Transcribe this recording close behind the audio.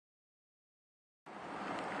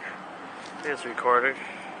It's recording.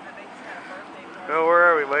 Oh, where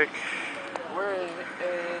are we, Mike? We're in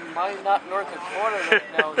Minot, North Dakota right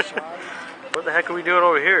now, Sean. What the heck are we doing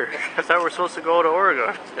over here? I thought we were supposed to go to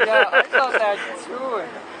Oregon. Yeah, I thought that too,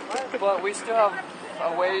 but we still have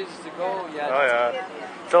a ways to go yet. Oh yeah.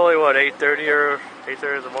 It's only what, 8:30 or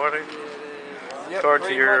 8:30 in the morning? Yep, According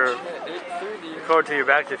to your 8:30. according to your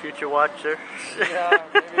Back to the Future watch there. Yeah,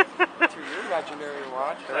 maybe to your imaginary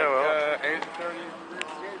watch. Like, well. 8:30.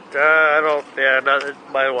 I don't. Yeah,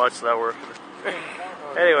 my watch's not working.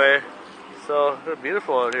 Anyway, so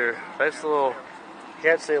beautiful out here. Nice little.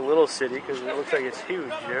 Can't say little city because it looks like it's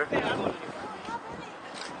huge here. The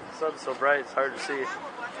sun's so bright it's hard to see.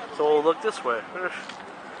 So we'll look this way.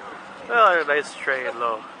 Well, a nice train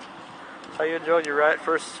though. How you enjoying your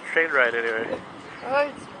first train ride anyway?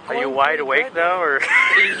 Are you wide awake now or?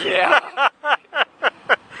 Yeah.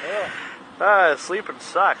 Sleeping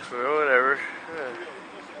sucks, but whatever.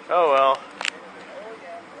 Oh well.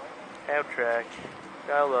 Amtrak.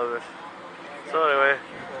 I love it. So anyway,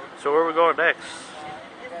 so where are we going next?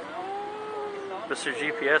 Mr.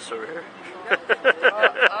 GPS over here.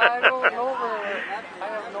 I don't know. I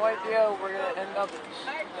have no idea where we're going to end up next,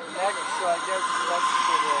 so I guess that's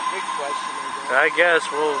the big question. I guess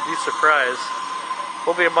we'll be surprised.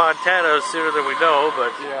 We'll be in Montana sooner than we know,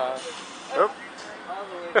 but... Yeah. Oh.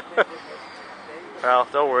 Well,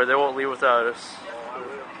 don't worry, they won't leave without us.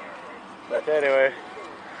 But anyway,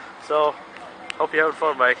 so, hope you're having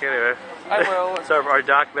fun, Mike, anyway. I will. It's our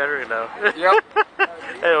documentary now. Yep.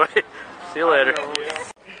 Anyway, see you later.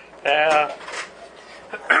 Yeah.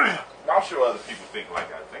 I'm sure other people think like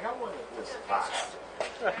I think. I wonder if it's fast.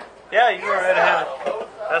 Yeah, you go right ahead.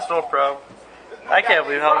 That's no problem. I can't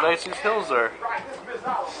believe how nice these hills are. I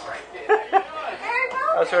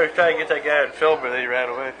was sort of trying to get that guy on film, and then he ran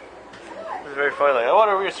away. It was very funny. Like, I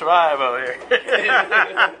wonder if we survive out here.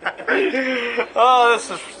 Oh, this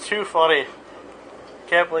is too funny.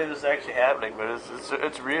 Can't believe this is actually happening, but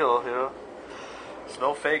it's real, you know. It's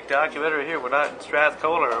no fake documentary here. We're not in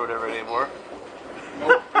Strathcona or whatever anymore.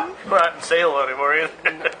 We're not in Salem anymore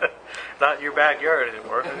either. Not in your backyard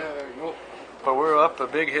anymore. But we're up a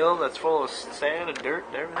big hill that's full of sand and dirt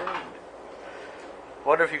and everything.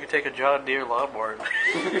 Wonder if you could take a John Deere lawnmower.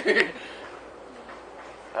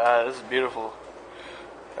 This is beautiful.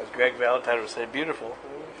 As Greg Valentine would say, beautiful.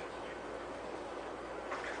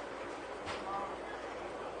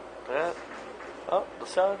 Yeah. Oh, the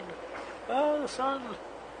sun. Oh, the sun.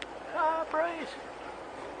 Ah, bright.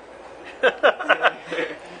 Yeah.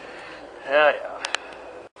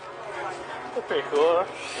 That's pretty cool, huh?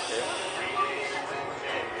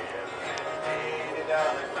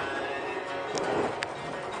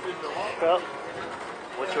 Well,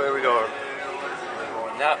 which way are we going? We're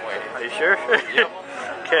going that way. Are you sure? Yep.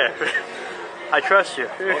 Okay. I trust you.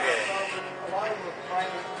 Okay.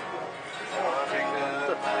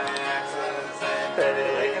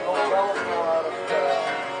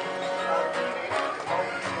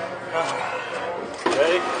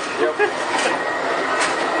 Ready? Yep.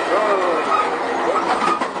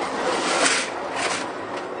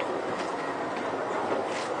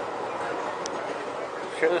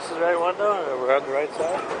 Sure this is the right one though? We're on the right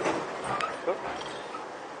side? Oh.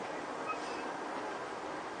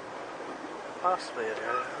 Possibly it is.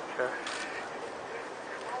 Okay.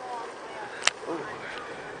 Ooh.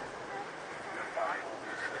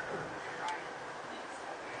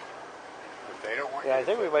 Yeah, I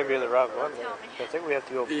think we might be in the wrong one there. I think we have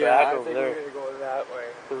to go back over there. We're going to go that way.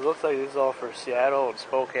 It looks like this is all for Seattle and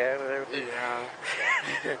Spokane and everything.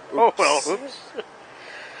 Yeah. Oh well, oops.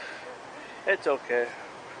 It's okay.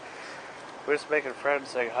 We're just making friends,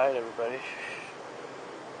 saying hi to everybody.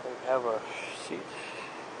 Have a seat.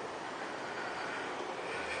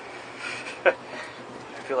 I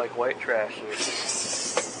feel like white trash here.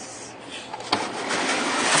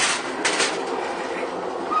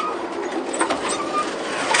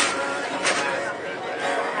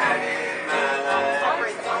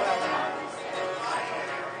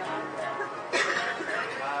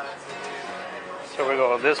 So we're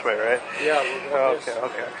going this way, right? Yeah, we're going this way.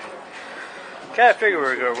 Okay. Okay, I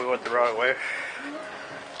figured we went the wrong way.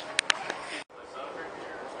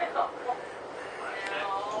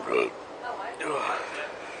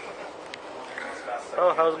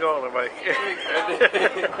 Oh, how's it going, Mike?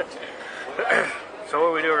 So what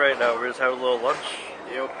are we doing right now? We're just having a little lunch.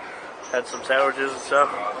 Yep. Had some sandwiches and stuff.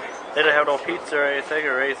 They didn't have no pizza or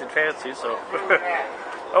anything fancy, so...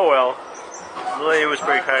 Oh well. The lady was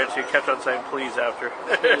pretty kind. She kept on saying please after.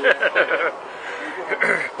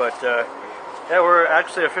 But, yeah, we're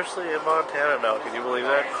actually officially in Montana now. Can you believe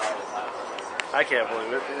that? I can't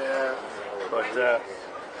believe it. Yeah. But,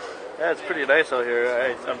 Yeah, it's pretty nice out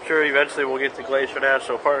here. I'm sure eventually we'll get to Glacier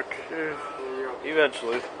National Park.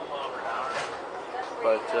 Eventually.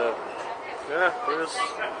 But, yeah,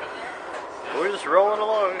 we're just rolling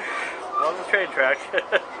along the train track.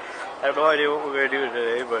 I have no idea what we're going to do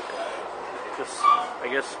today, but just, I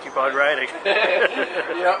guess, keep on riding.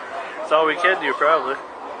 Yep. That's all we can do, probably.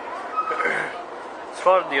 It's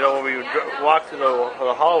fun, you know, when we walk through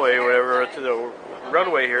the hallway or whatever, or through the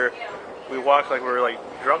runway here, we walk like we're like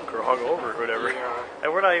drunk or hungover or whatever. Yeah.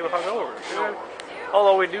 And we're not even hungover.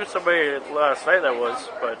 Although we knew somebody last night that was,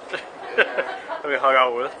 but that we hung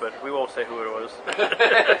out with, but we won't say who it was.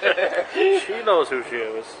 She knows who she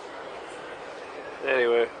is.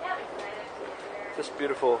 Anyway, just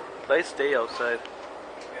beautiful, nice day outside.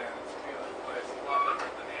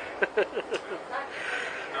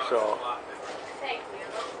 So,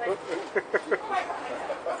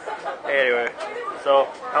 anyway, so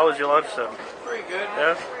how was your lunch then? Pretty good.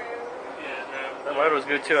 Yeah? Mine was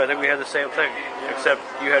good too. I think we had the same thing, except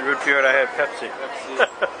you had root beer and I had Pepsi.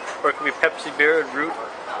 Or it could be Pepsi beer and root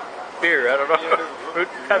beer. I don't know. Root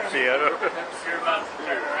Pepsi. I don't know.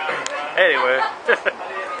 Anyway,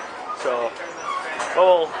 so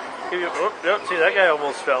see that guy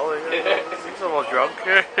almost fell. He's almost drunk.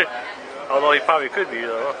 Although he probably could be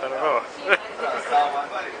though. I don't know.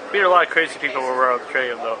 Meet a lot of crazy people when we're on the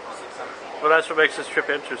train though. But that's what makes this trip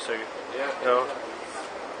interesting. You know.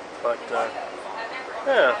 But.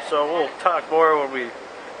 Yeah, so we'll talk more when we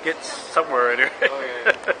get somewhere anyway.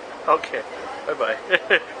 Okay. Okay. Bye-bye.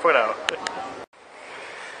 For now.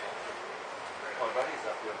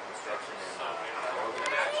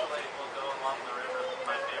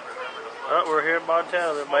 Oh, we're here in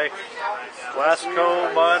Montana then, Mike.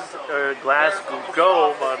 Glasgow, Montana.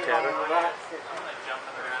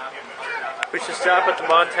 We should stop at the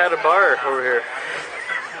Montana bar over here.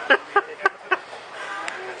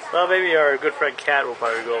 Well, maybe our good friend Kat will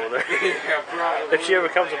probably go over there. Yeah, probably. If she ever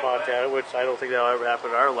comes to Montana, which I don't think that'll ever happen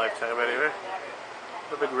in our lifetime anyway.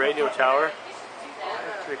 The big radio tower.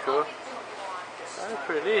 That's pretty cool. That's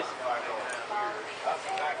pretty neat.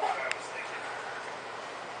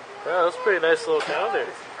 Yeah, that's a pretty nice little town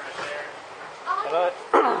there. I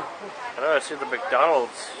know I see the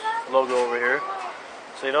McDonald's logo over here.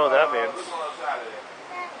 So you know what that means.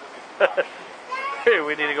 Hey,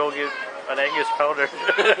 we need to go get an Angus pounder.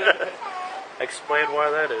 Explain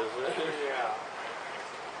why that is. Yeah.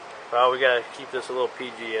 Well, we gotta keep this a little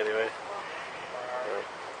PG anyway.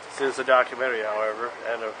 This is a documentary, however,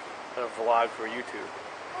 and a vlog for YouTube.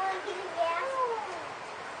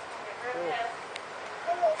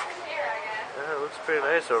 Yeah, it looks pretty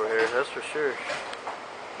nice over here, that's for sure.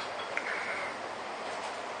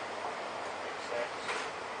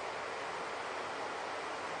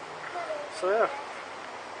 So yeah,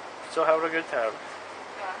 still having a good time.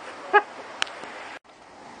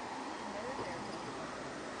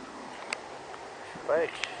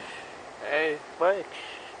 Mike. Hey. Mike.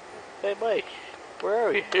 Hey Mike, where are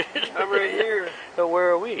we? I'm right here. So where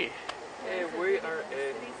are we? Hey, we are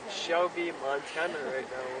in Shelby, Montana right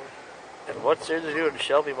now. And what's there to do in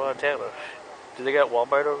Shelby, Montana? Do they got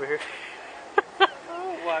Walmart over here?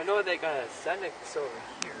 Oh, well, I know they got a Senex over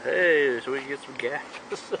here. Hey, so we can get some gas.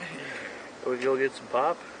 We can go get some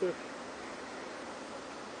pop.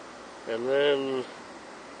 And then,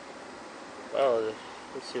 well,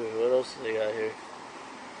 let's see, what else do they got here?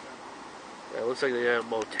 It looks like they got a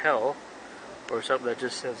motel, or something that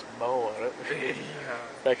just says Mo on it. Yeah.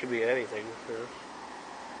 That could be anything.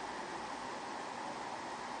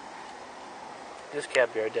 This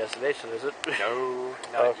can't be our destination, is it? No,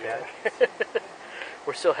 not yet.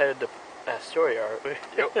 We're still headed to Astoria, aren't we?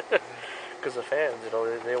 Yep. Because the fans, you know,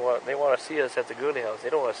 they want to see us at the Goonie House. They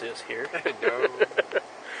don't want to see us here. No.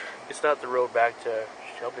 It's not the road back to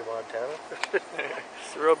Shelby, Montana.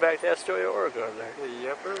 It's the road back to Astoria, Oregon. There.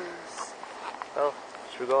 Yepers. Well,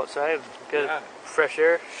 should we go outside and get Yeah. fresh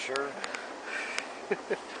air? Sure.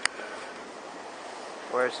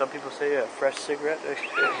 Or as some people say, a fresh cigarette.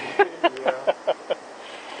 Yeah.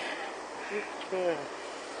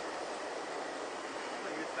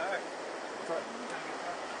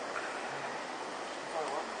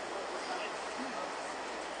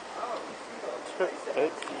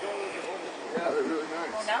 Yeah, they're really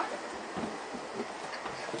nice.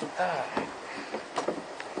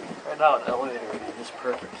 Right now, an elevator would be just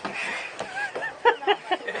perfect.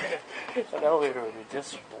 An elevator would be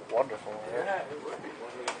just wonderful. Right? Yeah, it would be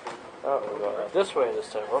wonderful. Oh, we're going this way this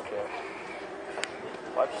time. Okay.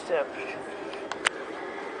 Watch your step.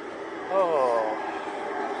 Oh.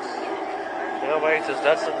 You know, Mike, there's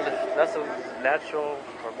nothing natural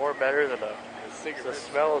or more better than the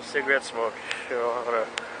smell of cigarette smoke. You know, on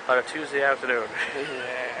on a Tuesday afternoon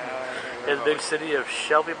in the big city of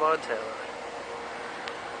Shelby, Montana.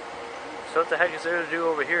 So what the heck is there to do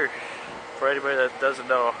over here? For anybody that doesn't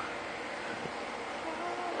know.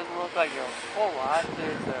 Doesn't look like a whole lot.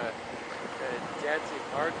 There's a dancing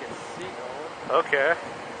park and casino. Okay.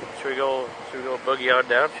 Should we go boogie on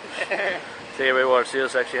down? See anybody want to see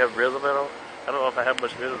us actually have rhythm at all? I don't know if I have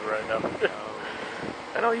much rhythm right now.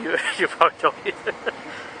 I know you probably don't either.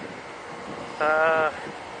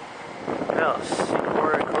 What else?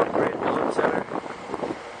 Seymour Incorporated Building Center. I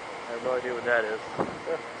have no idea what that is.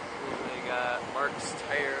 They got Mark's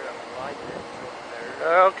Tire Alignment over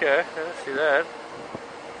there. Okay, I see that.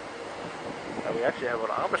 We actually have an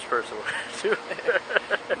Amish person too.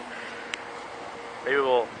 Maybe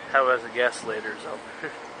we'll have him as a guest later or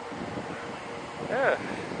something. Yeah.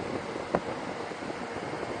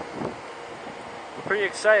 Pretty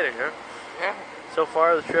exciting, huh? Yeah. So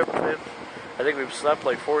far the trip, I think we've slept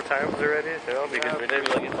like 4 times already, because we didn't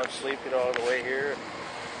really get much sleep, on the way here.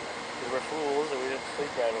 Because we're fools and we didn't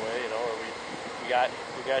sleep right away, or we got to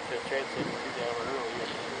the train station too damn early.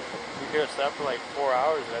 We could have slept for like 4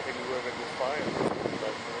 hours and I think we would have been just fine.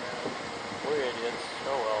 But we're idiots.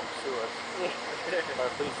 Oh well, sue us. Or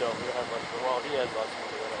please don't. We don't have much. Well, he has lots of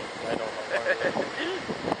money than I don't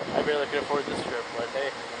have. I barely could afford this trip, but hey,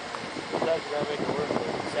 sometimes you gotta make it worth it.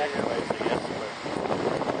 Sacrifice, I guess. But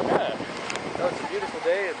yeah, no, it's a beautiful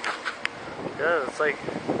day, and yeah, it's like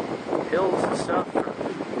hills and stuff.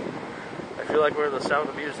 I feel like we're in the Sound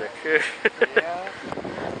of Music. Yeah.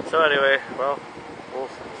 So anyway, well, we'll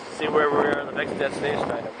see where we are in the next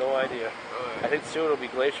destination. I have no idea. I think soon it'll be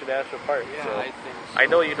Glacier National Park. Yeah, so I think so. I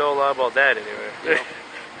know you know a lot about that anyway. Yep.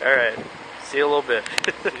 Alright, see you a little bit.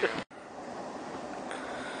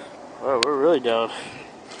 Oh, we're really down.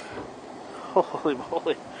 Holy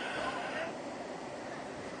moly.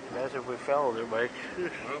 Imagine if we fell there, Mike. I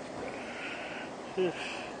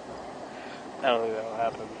don't think that'll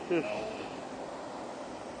happen.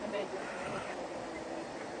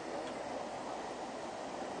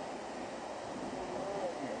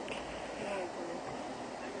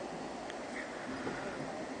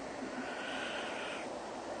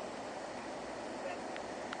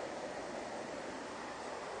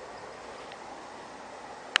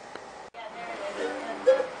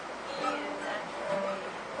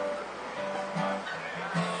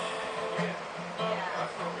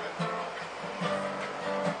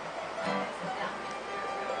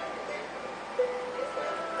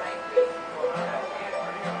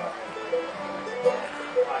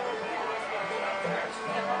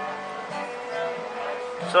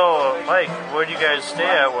 So, Mike, where did you guys stay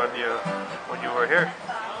at when you were here?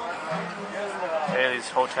 Any of these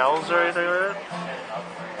hotels or anything like that?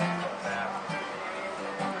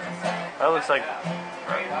 That looks like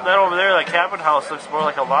that over there, like cabin house, looks more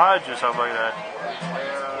like a lodge or something like that.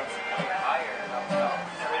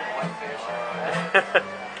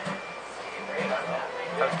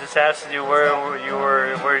 I'm just asking you where you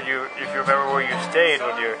were, if you remember where you stayed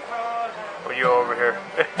when you were over here.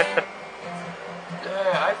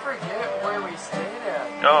 Yeah, I forget where we stayed at.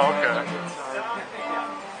 Oh, okay.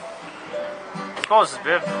 I suppose it's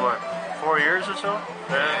been, what, 4 years or so?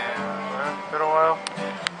 Yeah, been a while.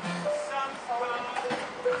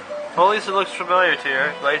 Well, at least it looks familiar to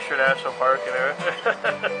you. Glacier National Park and everything.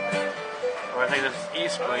 Well, I think this is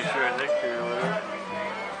East Glacier, I think. Yeah.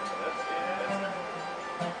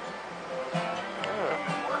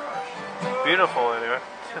 Beautiful, anyway.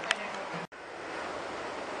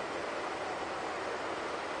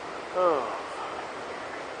 Oh.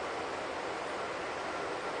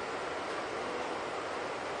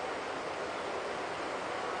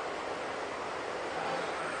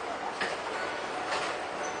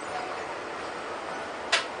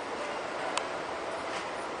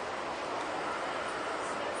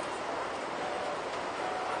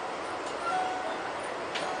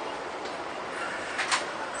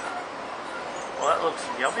 Well, that looks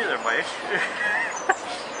yummy there, Mike.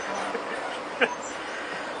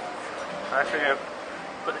 I figured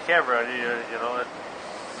put the camera on you, at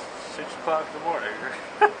 6 o'clock in the morning.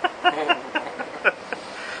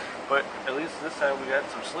 But at least this time we got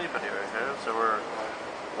some sleep anyway, so we're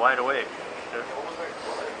wide awake.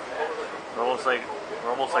 We're almost like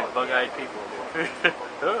bug-eyed people.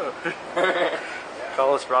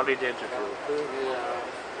 Call us Rodney Dangerfield.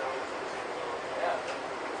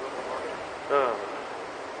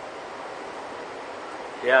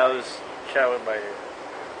 Yeah, I was chatting with my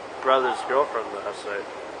brother's girlfriend last night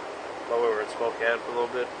while we were in Spokane for a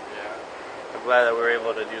little bit. Yeah. I'm glad that we were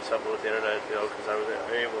able to do something with the internet, because I was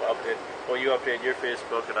able to update. Well, you updated your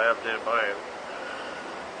Facebook and I updated mine.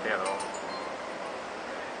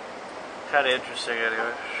 kind of interesting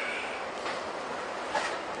anyway.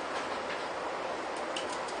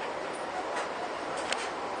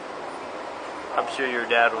 I'm sure your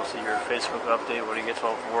dad will see your Facebook update when he gets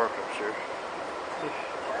home from work, I'm sure.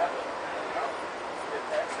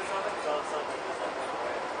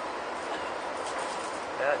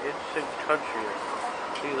 Yeah, interesting country.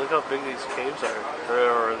 Gee, look how big these caves are.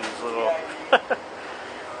 Or these little...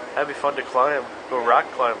 That'd be fun to climb. Go rock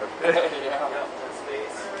climbing.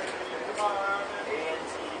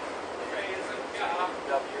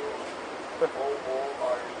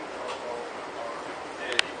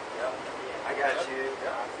 I got you.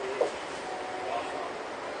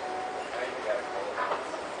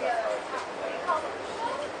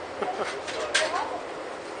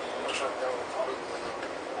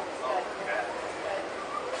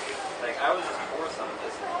 Like, I was just for some of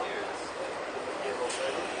this for years.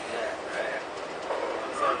 Yeah, right. Yeah.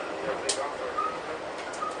 So go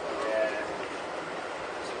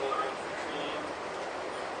around for cream.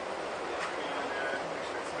 Yeah, cream in there.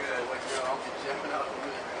 It's good. Like, I'll be jumping out the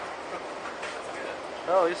window. That's good.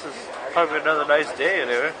 Oh, this is probably another nice day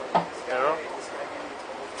anyway. You know?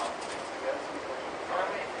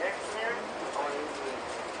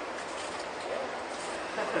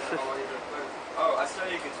 Oh, I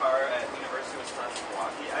studied guitar at University of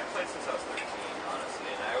Wisconsin-Milwaukee. I played since I was 13, honestly,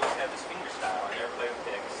 and I always had this finger style. I never played with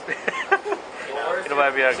picks. You know? It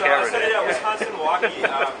might be on So camera. I studied at Wisconsin-Milwaukee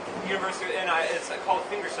University, and it's called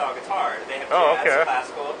fingerstyle guitar. They have jazz,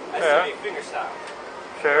 classical. I studied fingerstyle.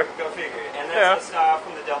 Sure. Go figure. And that's the style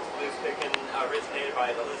from the Delta blues picking, originated by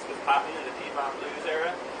Elizabeth Cotten in the P.1 blues era.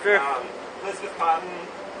 Sure. Elizabeth Cotten,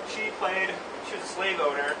 she was a slave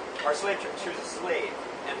owner, or she was a slave,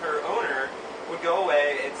 and her owner would go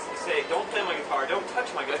away and say, "Don't play my guitar, don't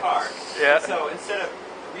touch my guitar." Yeah. And so instead of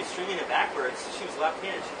restringing it backwards, she was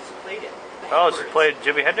left-handed, she just played it backwards. Oh, she played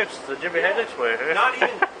Jimi Hendrix, the Jimi Hendrix way. Not even,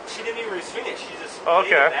 she didn't even restring it, she just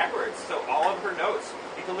played it backwards. So all of her notes,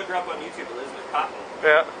 you can look her up on YouTube, Elizabeth Cotten.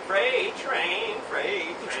 Yeah. Freight train,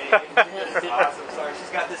 freight train. It's awesome. Sorry,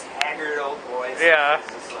 she's got this haggard old voice. Yeah.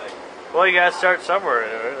 It's just like, Well, you gotta start somewhere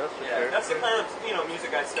anyway, that's for sure. that's the kind of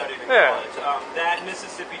music I studied in college. That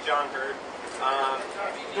Mississippi John Hurt,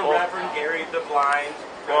 the Reverend Gary the Blind.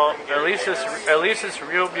 Well, at least it's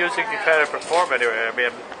real music you kind of perform anyway. I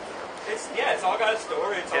mean, it's all got a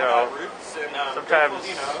story. It's all got roots and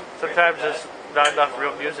sometimes there's not enough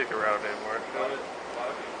real music around anymore.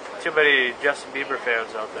 Too many Justin Bieber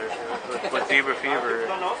fans out there with Bieber fever. People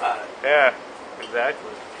don't know about it. Yeah,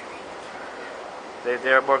 exactly.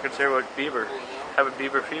 They're more concerned with Bieber having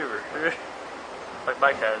Bieber fever, like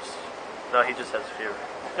Mike has. No, he just has fever.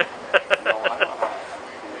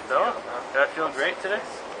 No, you're not feeling great today?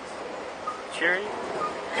 Cheery?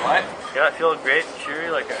 What? You're not feeling great and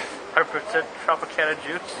cheery like 100% Tropicana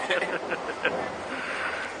juice?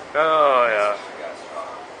 Oh yeah,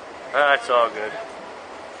 that's all good.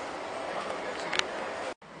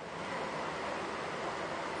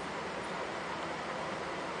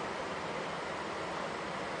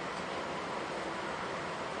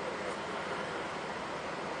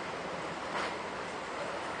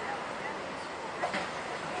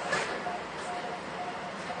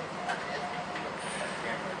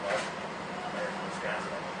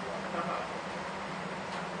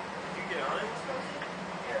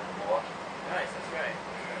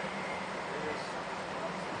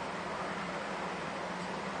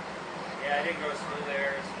 I didn't go to school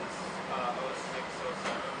there since 06, 07.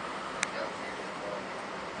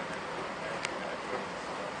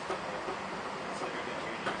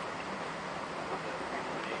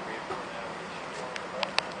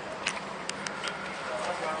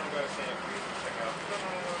 That's why I want to go to Santa Cruz and check out.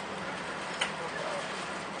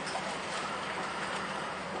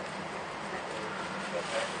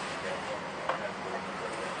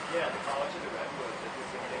 Yeah, the College of the Redwoods.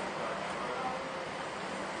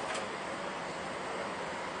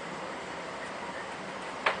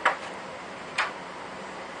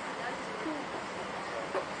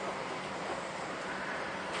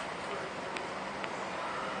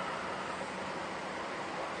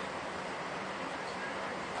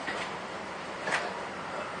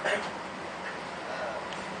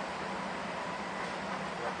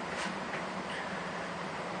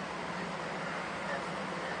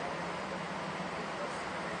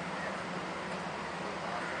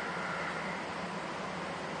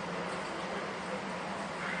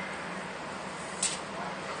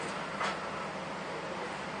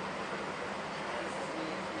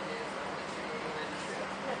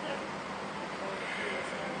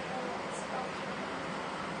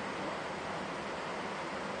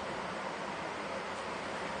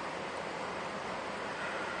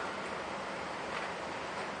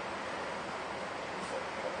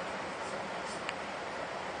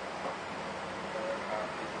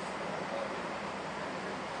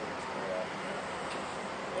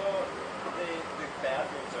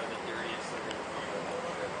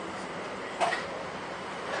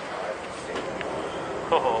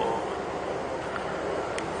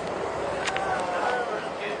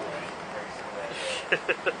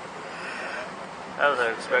 That was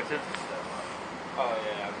unexpected. Oh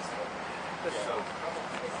yeah.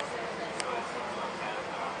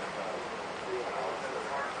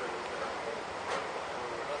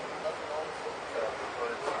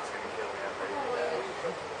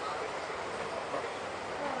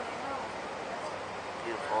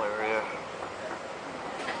 Beautiful area.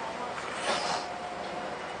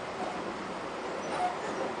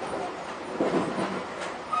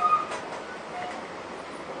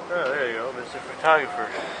 Oh, there you go, Mr. Photographer.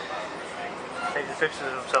 Taking pictures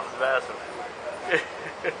of himself in the bathroom.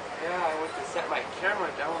 Yeah, I went to set my camera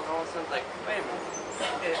down and all of a sudden like, wait a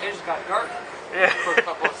minute, it just got dark Yeah. for a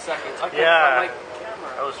couple of seconds. I couldn't Yeah. find my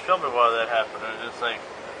camera. I was filming while that happened, and it's just like,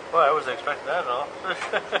 well, I wasn't expecting that at all.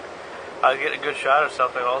 I was getting a good shot of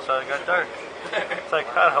something, all of a sudden it got dark. It's like,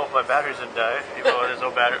 I hope my batteries didn't die. Even though there's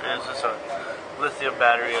no battery, it's just a lithium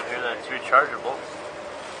battery in here that's rechargeable.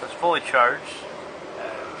 It's fully charged.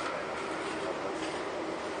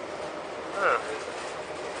 Huh.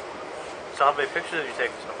 So how many pictures have you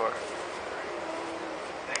taken so far?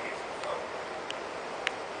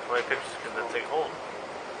 How many pictures can that thing hold?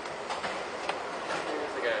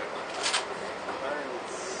 It's like a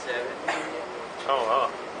 170. Oh, wow.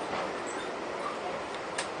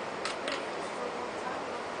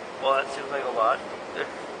 Well, that seems like a lot.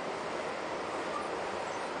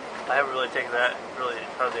 I haven't really taken that, really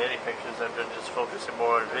hardly any pictures. I've been just focusing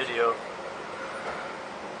more on video.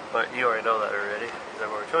 But you already know that already, because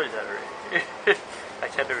I've already told you that already. I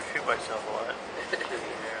tend to repeat myself a lot.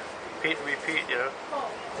 Repeat and repeat, you know.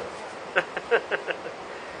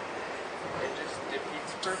 It just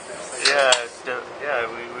defeats purpose.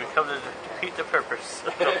 Yeah, we come to defeat the purpose.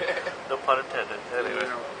 No pun intended. Anyway.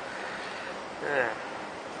 Yeah.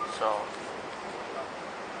 So.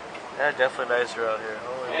 Yeah, definitely nice around here.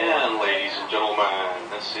 Holy And Lord. ladies and gentlemen,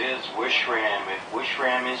 this is Wishram. If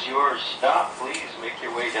Wishram is yours, stop, please. Make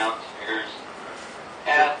your way downstairs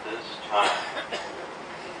at this time.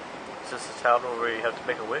 Is this a town where you have to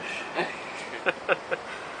make a wish?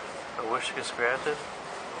 A wish gets granted?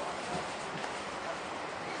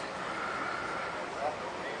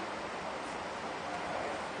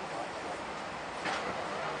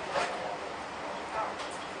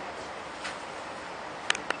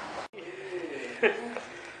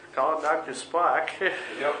 Calling Dr. Spock.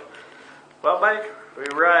 Yep. Well, Mike, we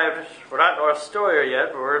arrived. We're not in Astoria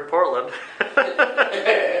yet, but we're in Portland.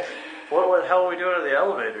 What the hell are we doing in the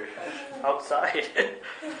elevator? Outside.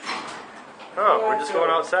 Oh, we're just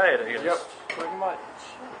going outside, I guess. Yep, pretty much.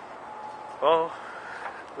 Well,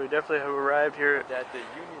 we definitely have arrived here. At the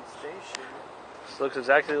Union Station. This looks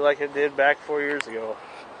exactly like it did back 4 years ago.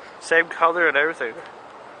 Same color and everything.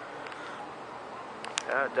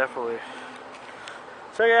 Yeah, definitely.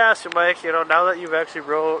 So I asked you, Mike, you know, now that you've actually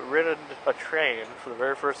ridden a train for the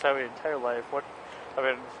very first time in your entire life, what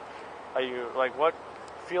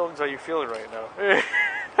feelings are you feeling right now?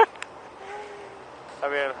 I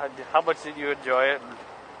mean, how much did you enjoy it, and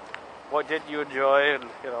what did you enjoy? And,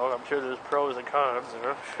 you know, I'm sure there's pros and cons, you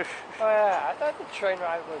know. Oh yeah, I thought the train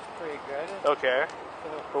ride was pretty good. Okay.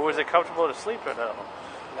 But was it comfortable to sleep in it?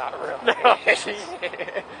 Not really.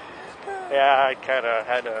 Yeah, I kind of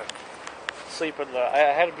had to sleep in I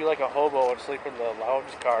had to be like a hobo and sleep in the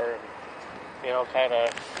lounge car and, you know, kind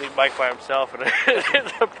of leave Mike by himself in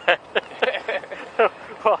the bed.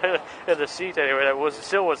 Well, in the seat anyway,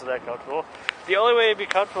 still wasn't that comfortable. The only way it'd be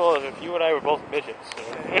comfortable is if you and I were both midgets. You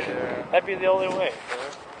know? Yeah. That'd be the only way. You know?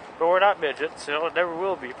 But we're not midgets, you know, it never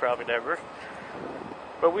will be, probably never.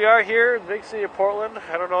 But we are here in the big city of Portland.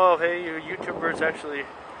 I don't know if any of you YouTubers actually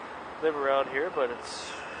live around here, but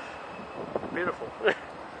it's beautiful.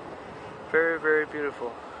 Very, very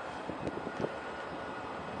beautiful.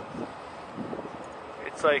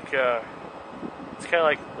 It's like, it's kind of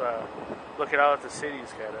like looking out at the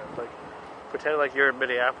cities, kind of. Like, pretend like you're in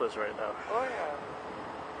Minneapolis right now. Oh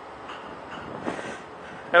yeah.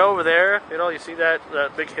 And over there, you know, you see that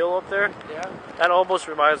big hill up there? Yeah. That almost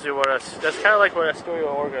reminds me of that's kind of like what Astoria,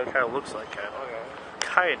 Oregon kind of looks like, kind of. Okay.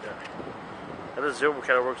 Kind of. And the zoom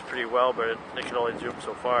kind of works pretty well, but it can only zoom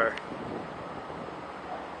so far.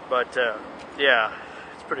 But, yeah,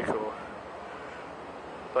 it's pretty cool.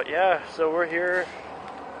 But yeah, so we're here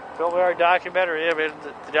filming our documentary. I mean,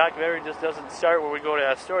 the documentary just doesn't start when we go to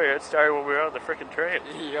Astoria. It started when we were on the freaking train.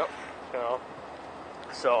 Yep. You know?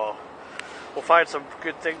 So, we'll find some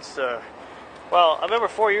good things to... Well, I remember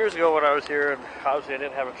 4 years ago when I was here, and obviously I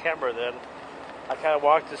didn't have a camera then. I kind of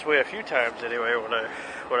walked this way a few times anyway when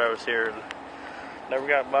I was here, and never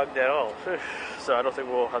got mugged at all. So I don't think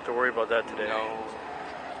we'll have to worry about that today. No.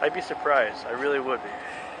 I'd be surprised. I really would be.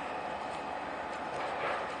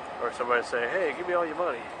 Or somebody say, hey, give me all your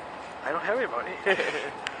money. I don't have any money.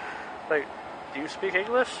 Like, do you speak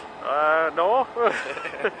English? No.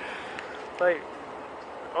 Like,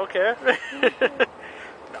 okay.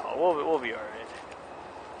 No, we'll be alright.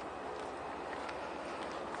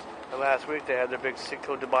 And last week they had the big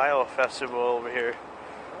Cinco de Mayo festival over here,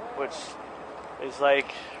 which is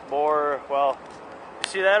like more, well, you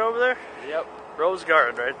see that over there? Yep. Rose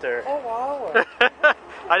Garden right there. Oh, wow.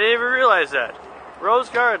 I didn't even realize that. Rose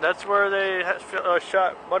Garden, that's where they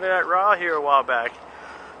shot Monday Night Raw here a while back.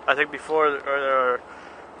 I think before, The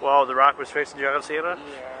Rock was facing John Cena.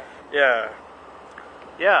 Yeah.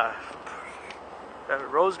 Yeah.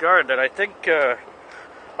 Rose Garden, and I think,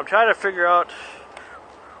 I'm trying to figure out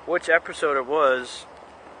which episode it was,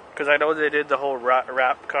 because I know they did the whole rock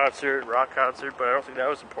concert, but I don't think that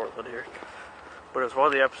was in Portland here. But it was one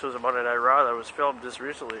of the episodes of Monday Night Raw that was filmed just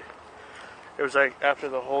recently. It was like after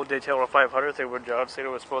the whole Daytona 500 thing when John Cena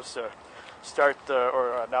was supposed to start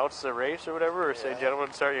or announce the race or whatever, or say,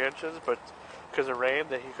 gentlemen, start your engines, but because of rain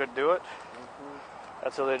that he couldn't do it.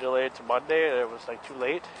 And so they delayed it to Monday, and it was like too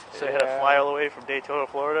late. So they had to fly all the way from Daytona,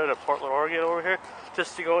 Florida to Portland, Oregon over here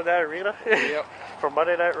just to go in that arena for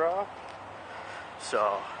Monday Night Raw.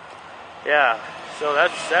 So, yeah. So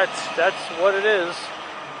that's what it is.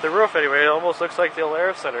 The roof, anyway, it almost looks like the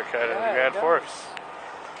Alara Center kind of in Grand Forks.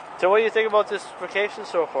 So what do you think about this vacation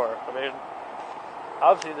so far? I mean,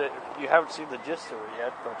 obviously you haven't seen the gist of it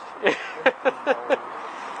yet, but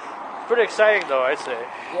pretty exciting though, I'd say.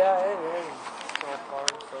 Yeah, it is. So far,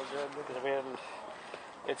 so good. I mean,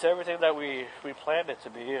 it's everything that we planned it to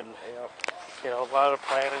be, and you know, a lot of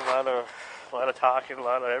planning, a lot of talking, a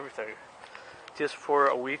lot of everything, just for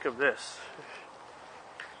a week of this.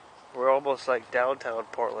 We're almost like downtown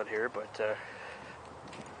Portland here, but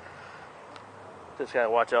just gotta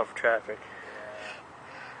watch out for traffic.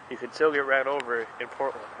 You can still get ran over in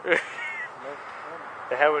Portland. They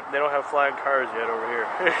don't have flying cars yet over here.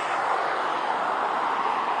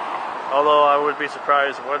 Although I would be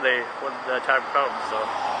surprised when the time comes. So,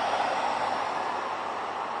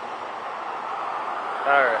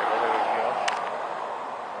 all right, well, there we go.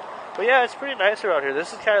 But yeah, it's pretty nice around here.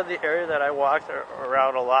 This is kind of the area that I walked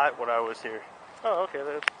around a lot when I was here. Oh, okay,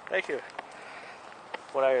 thank you.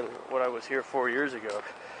 When I was here 4 years ago.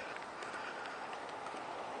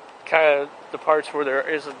 Kind of the parts where there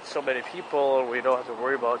isn't so many people and we don't have to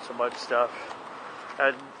worry about so much stuff.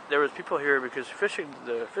 And there was people here because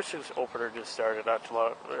the fishing's opener just started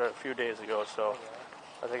a few days ago, so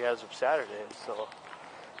I think as of Saturday. So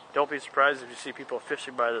don't be surprised if you see people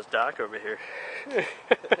fishing by this dock over here,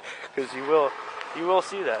 because you will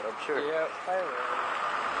see that, I'm sure. Yeah, I will.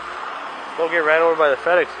 Don't get ran over by the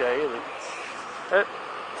FedEx guy either.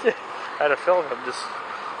 I had to film him just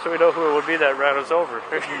so we know who it would be that ran us over.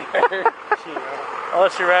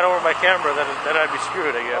 Unless you ran over my camera, then I'd be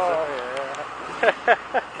screwed, I guess. Oh, yeah.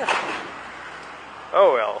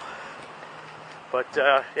 Oh well. But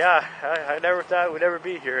yeah, I never thought we'd ever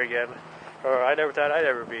be here again. Or I never thought I'd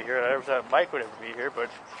ever be here. I never thought Mike would ever be here, but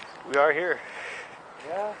we are here.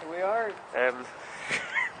 Yeah, we are. And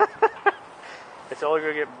it's only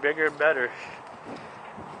going to get bigger and better.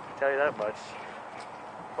 I'll tell you that much.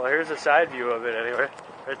 Well, here's a side view of it anyway.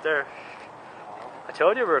 Right there. I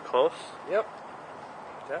told you we were close. Yep.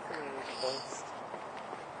 Definitely close.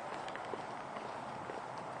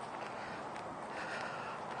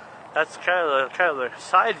 That's kind of the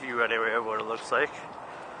side view anyway of what it looks like.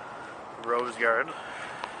 Rose Garden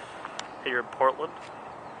here in Portland.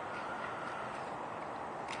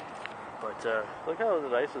 But look how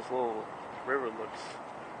nice this little river looks.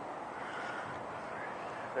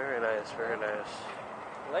 Very nice, very nice.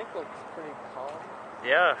 The lake looks pretty calm.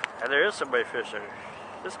 Yeah, and there is somebody fishing.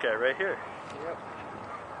 This guy right here. Yep.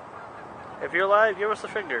 If you're alive, give us a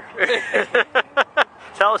finger.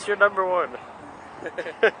 Tell us you're number one.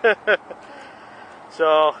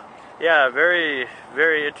 So, yeah, very,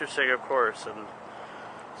 very interesting, of course. And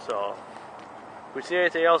so, if we see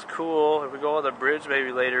anything else cool, if we go on the bridge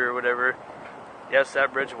maybe later or whatever, yes,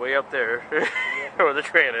 that bridge way up there, where the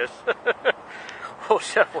train is. We'll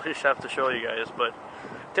definitely have to show you guys, but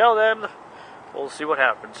till then, we'll see what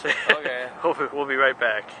happens. Okay. We'll be right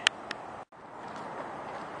back.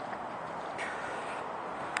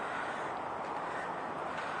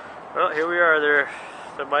 Well, here we are there,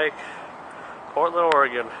 the Mike, Portland,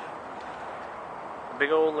 Oregon.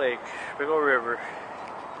 Big old lake, big old river.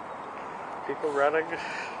 People running.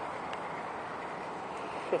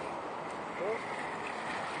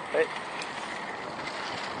 Hey.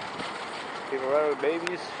 People running with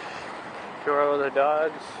babies. People running with their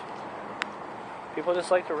dogs. People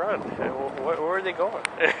just like to run. Where are they going?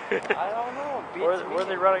 I don't know. Where are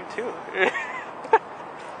they running to?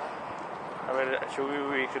 I mean, should we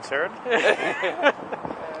be concerned?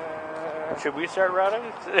 Should we start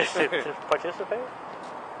running to participate?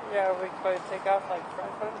 Yeah, we could take off like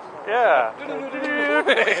Franklin. Yeah.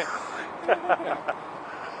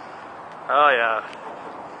 Oh yeah.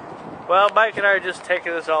 Well, Mike and I are just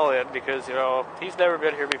taking this all in because, you know, he's never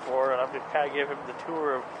been here before, and I'm just kind of give him the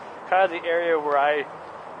tour of kind of the area where I,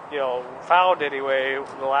 you know, found anyway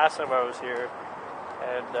the last time I was here,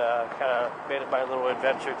 and kind of made it my little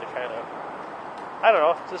adventure to kind of, I don't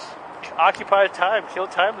know, just occupy time, kill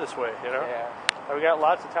time this way, you know? Yeah. And we got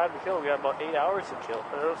lots of time to kill. We got about 8 hours to kill,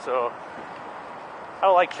 you know? So I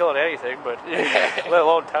don't like killing anything, but let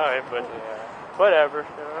alone time, but whatever,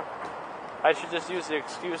 you know? I should just use the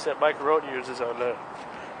excuse that Mike Roten uses on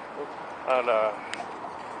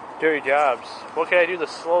dirty jobs. What can I do to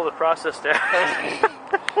slow the process down?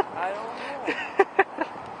 I don't know.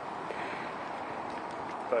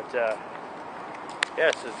 But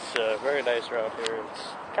yes, it's very nice around here. It's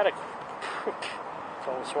kind of it's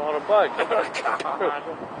almost swallowed a bug.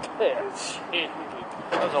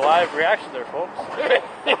 That was a live reaction there, folks.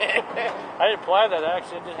 I didn't plan that.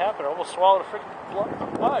 Actually, it did happen. I almost swallowed a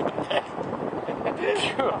freaking bug.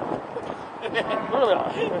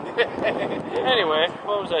 Anyway,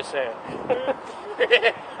 what was I saying?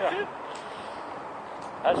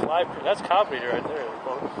 That's live. That's comedy right there,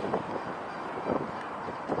 folks.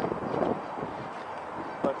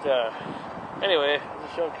 But anyway,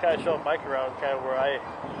 just kind of showing Mike around, kind of where I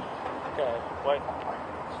kind of went,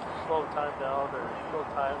 slow time down or slow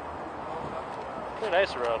time. Very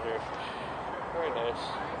nice around here. Very nice.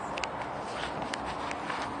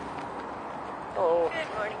 Hello. Good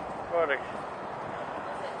morning. Morning.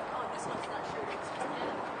 Oh, this one's not sure it's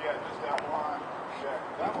Yeah, just that one. Yeah,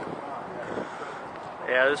 that one's not.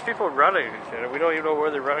 Yeah, there's people running, and we don't even know where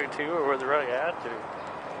they're running to or where they're running at, or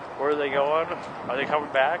where are they going? Are they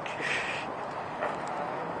coming back?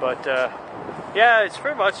 But yeah, it's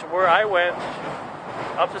pretty much where I went,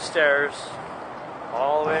 up the stairs,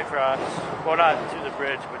 all the way across. Well, not to the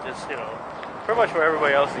bridge, but just, you know, pretty much where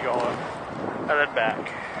everybody else is going, and then back,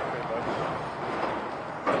 pretty much.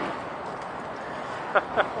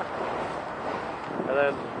 And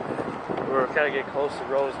then we're kind of getting close to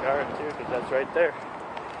Rose Garden too, because that's right there.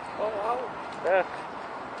 Oh, wow. Yeah,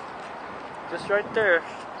 just right there.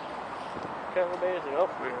 Kind of amazing. Oh,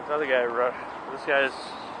 there's another guy run. This guy's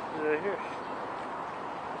here.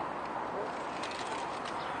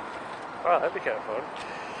 Wow, that'd be kind of fun.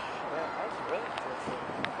 Yeah, that's really cool.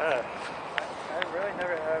 I really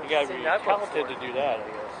never have You gotta seen be that talented before. to do that, I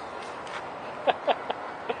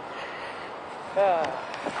guess.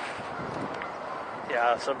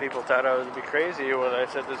 Yeah, some people thought I would be crazy when I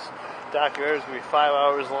said this documentary is going to be 5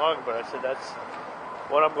 hours long, but I said that's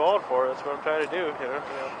what I'm going for. That's what I'm trying to do, you know.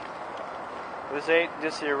 This ain't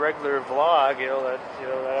just your regular vlog, you know, that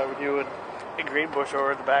I would do in Greenbush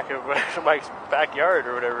or in the back of Mike's backyard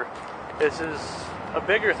or whatever. This is a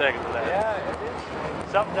bigger thing than that. Yeah, it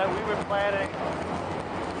is. Something that we've been planning.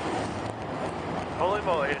 Holy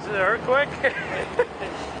moly, is it an earthquake?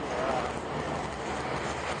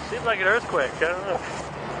 Seems like an earthquake, I don't know.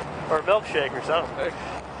 Or a milkshake or something.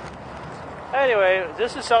 Anyway,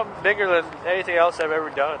 this is something bigger than anything else I've ever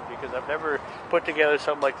done, because I've never put together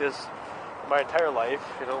something like this my entire life,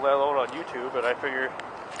 you know, let alone on YouTube, and I figure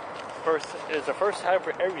it's the first time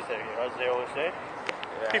for everything, you know, as they always say.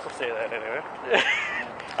 Yeah. People say that anyway.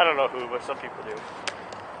 I don't know who, but some people do.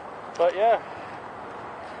 But yeah.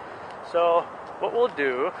 So what we'll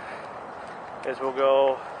do is we'll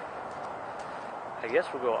go, I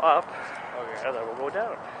guess we'll go up, okay, and then we'll go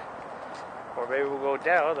down. Or maybe we'll go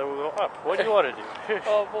down, then we'll go up. What do you want to do?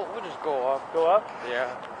 Oh, we'll just go up. Go up?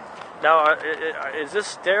 Yeah. Now, is this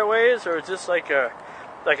stairways, or is this like a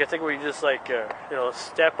thing where you just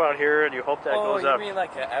step on here and you hope that goes up? Oh, you mean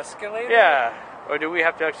like an escalator? Yeah. Or do we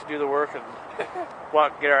have to actually do the work and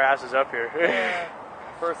get our asses up here?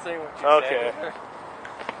 First thing what you Okay.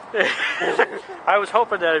 said. I was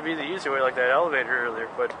hoping that it'd be the easy way, like that elevator earlier,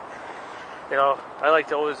 but you know, I like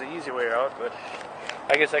to always the easy way out, but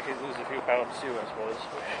I guess I could lose a few pounds too, I suppose.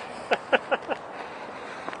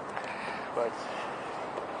 But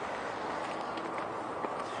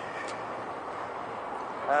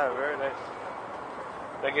very nice.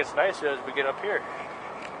 That gets nicer as we get up here.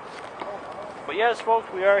 But yes, folks,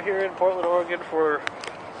 we are here in Portland, Oregon for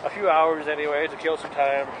a few hours anyway to kill some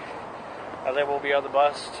time, and then we'll be on the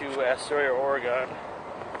bus to Astoria, Oregon,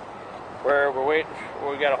 where we're waiting.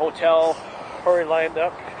 We got a hotel already lined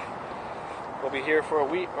up. We'll be here for a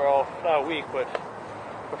week, or not a week, but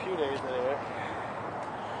a few days anyway.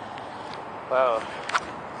 Wow.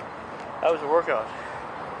 That was a workout.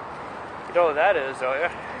 You know what that is, don't you?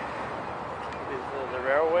 The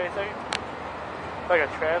railway thing? It's like a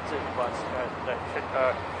transit bus kind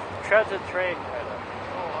of, transit train kind of.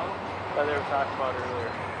 That they were talking about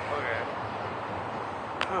earlier. Okay.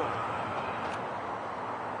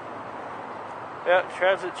 Yeah,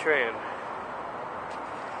 transit train.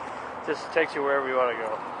 Just takes you wherever you want to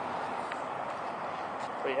go.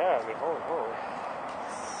 But yeah, I mean, holy.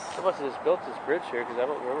 They must have just built this bridge here because I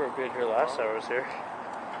don't remember being here last time I was here.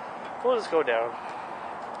 We'll just go down.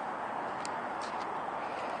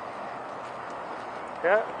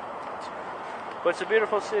 Yeah. But it's a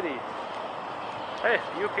beautiful city. Hey,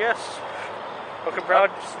 UPS. What can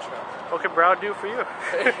Brown do for you?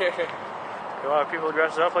 You want people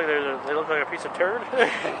dressed up like they look like a piece of turd?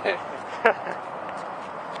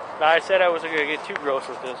 Now, I said I wasn't going to get too gross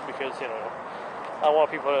with this because, you know, I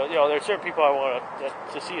want people to, you know, there's certain people I want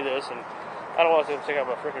to see this, and I don't want them to think I'm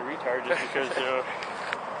a freaking retard just because,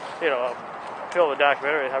 you know, I'm filming a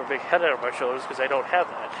documentary and have a big head on my shoulders because I don't have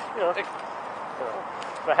that. You know,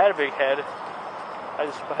 if I had a big head, I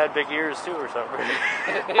just had big ears too or something.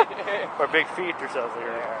 Or big feet or something.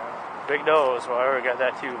 Or big nose. Well, I already got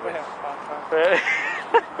that too. But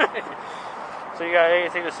so you got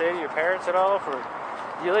anything to say to your parents at all?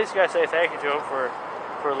 You at least got to say thank you to them for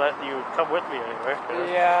letting you come with me anyway. You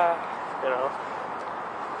know? Yeah. You know.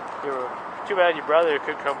 Too bad your brother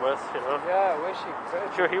could come with, you know. Yeah, I wish he could.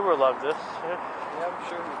 I'm sure he would love this. Yeah, I'm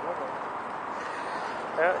sure he would have.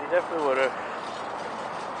 Yeah, he definitely would have.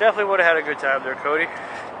 Definitely would have had a good time there, Cody.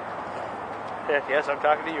 Heck yes, I'm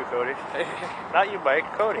talking to you, Cody. Not you, Mike.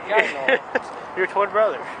 Cody. Yeah, I know. Your twin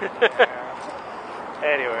brother.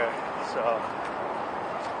 Anyway, so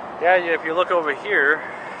yeah, if you look over here,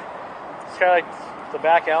 it's kind of like the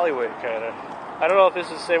back alleyway, kind of. I don't know if this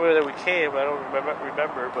is the same way that we came. I don't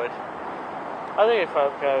remember, but I think it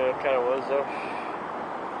kind of was though.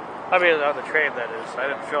 I mean, on the train, that is. I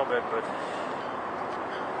didn't film it, but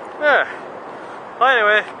yeah. Well,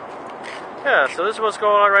 anyway, yeah. So this is what's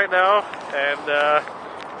going on right now, and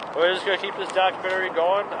we're just gonna keep this documentary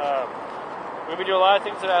going. We're gonna be doing a lot of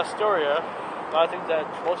things in Astoria, a lot of things that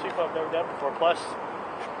most people have never done before. Plus,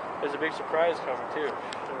 there's a big surprise coming too.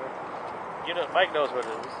 You know, Mike knows what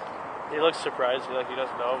it is. He looks surprised, like he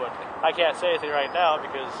doesn't know, but I can't say anything right now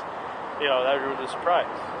because, you know, that ruined the surprise.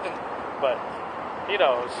 But he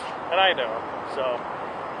knows, and I know, so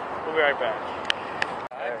we'll be right back.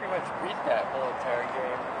 I pretty much beat that whole entire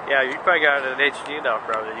game. Yeah, you probably got it in HD now,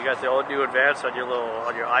 probably. You got the old new advance on your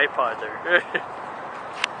iPod there.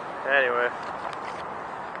 Anyway.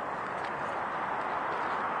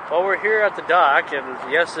 Well, we're here at the dock,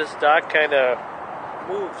 and yes, this dock kind of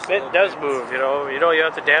Moves. It does move, you know. You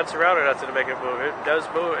have to dance around or nothing to make it move. It does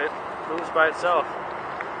move. It moves by itself.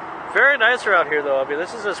 Very nice around here, though. I mean,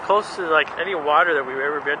 this is as close to like any water that we've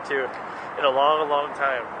ever been to in a long, long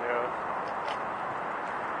time. You know.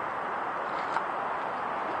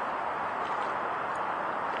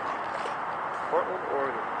 Portland,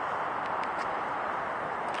 Oregon.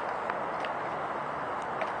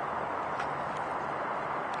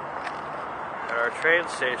 Our train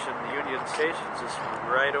station, the Union Station, is just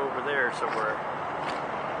right over there somewhere.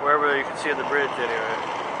 Wherever you can see the bridge, anyway.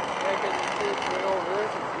 Yeah, because it's right over there.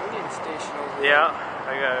 It's the Union Station over there. Yeah,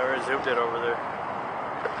 I zoomed it over there.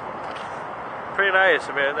 Pretty nice,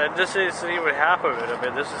 I mean, and this isn't even half of it. I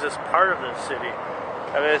mean, this is just part of the city.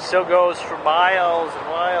 I mean, it still goes for miles and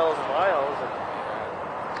miles and miles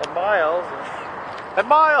and miles and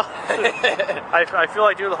miles. I feel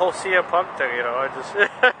like doing the whole CM Punk thing, you know. I just,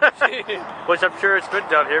 which I'm sure it's been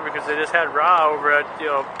done here because they just had Raw over at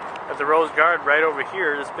at the Rose Garden right over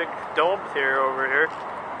here. This big dome here over here,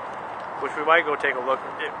 which we might go take a look,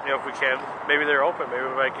 if we can. Maybe they're open. Maybe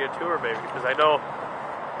we might get a tour. Maybe because I know.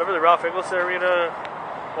 Remember the Ralph Ingles Arena?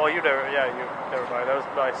 Well, you never. Yeah, you never mind. That was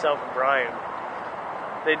myself and Brian.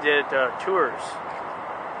 They did tours.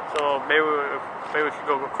 So maybe we could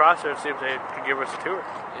go across there and see if they can give us a tour.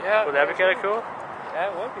 Yeah. Would that be kind of cool?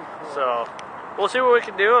 That would be cool. So we'll see what we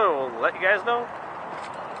can do, and we'll let you guys know.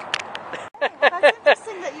 Well, that's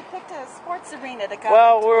interesting that you picked a sports arena to go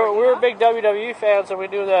Well, to, we're big WWE fans, and we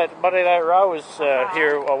knew that Monday Night Raw was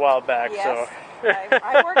here a while back. Yes. So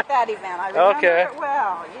I worked that event. I remember Okay. it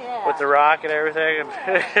well. Yeah. with The Rock and everything,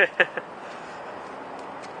 and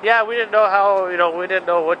yeah, we didn't know how. We didn't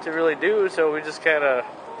know what to really do, so we just kind of.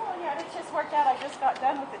 Oh, yeah, it just worked out. I just got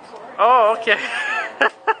done with the tour. Oh, He said, okay.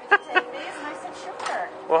 "Could you take these?" And I said, "Sure."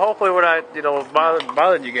 Well, hopefully we're not,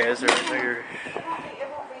 bothering you guys or anything. It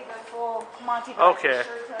won't be the full Monty Python Okay.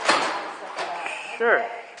 shirt and stuff like that. Sure.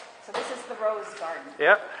 So this is the Rose Garden.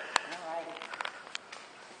 Yep. All right.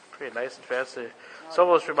 pretty nice and fancy. It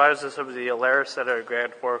almost reminds us of the Alaris at our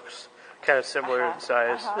Grand Forks, kind of similar in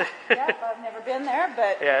size. Yeah, I've never been there,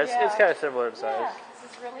 but Yeah, it's kind of similar in size. Yeah,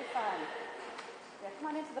 this is really fun. Yeah, come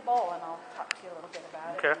on into the bowl and I'll talk to you a little bit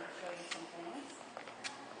about Okay. it and show you some things.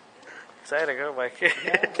 Exciting, oh Mike.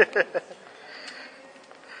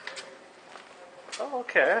 Oh,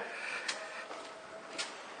 okay.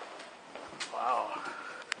 Wow.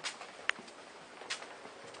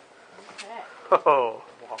 Okay. Oh,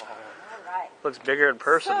 All right. looks bigger in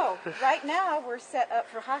person. So right now we're set up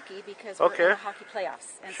for hockey because we're in Okay. the hockey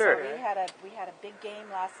playoffs, and Sure. so we had a big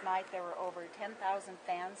game last night. There were over 10,000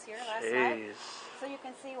 fans here last night. Jeez. So you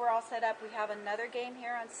can see we're all set up. We have another game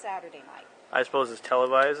here on Saturday night. I suppose it's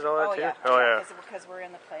televised and all that too? Yeah. Oh, yeah. Because we're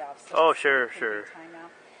in the playoffs. So Oh, it's sure, pretty sure. big time now.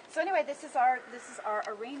 So anyway, this is our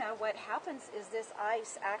arena. What happens is this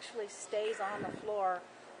ice actually stays on the floor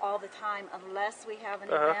all the time unless we have an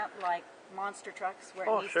event like monster trucks where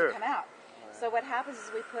it needs sure. to come out. So what happens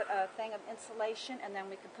is we put a thing of insulation and then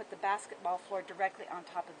we can put the basketball floor directly on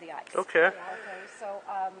top of the ice. Okay. Okay, so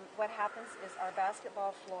what happens is our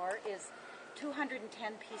basketball floor is 210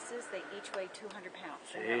 pieces. They each weigh 200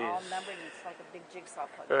 pounds. And they're all Jeez. numbered, and it's like a big jigsaw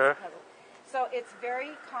puzzle. So it's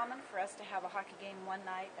very common for us to have a hockey game one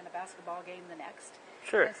night and a basketball game the next.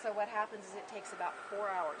 Sure. And so what happens is it takes about 4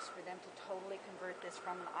 hours for them to totally convert this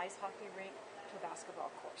from an ice hockey rink to a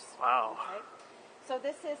basketball course. Wow. Okay? So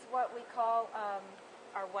this is what we call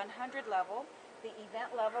our 100 level. The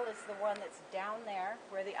event level is the one that's down there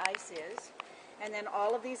where the ice is. And then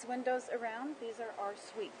all of these windows around, these are our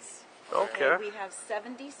suites. Okay. We have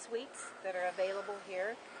 70 suites that are available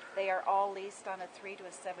here. They are all leased on a 3 to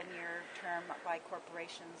 7 year term by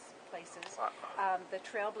corporations, places. The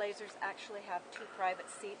Trailblazers actually have 2 private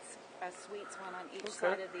suites, one on each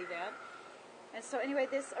side of the event. And so anyway,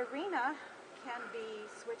 this arena can be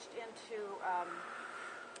switched into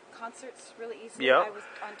concerts really easily. Yep. I was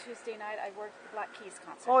on Tuesday night. I worked the Black Keys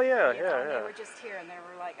concert. Oh, yeah, You know, and yeah. They were just here, and there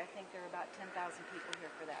were I think there were about 10,000 people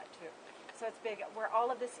here for that too. So it's big. Where all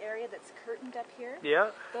of this area that's curtained up here, Yeah.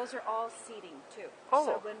 those are all seating too. Oh.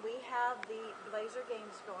 So when we have the Blazer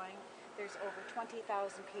games going, there's over 20,000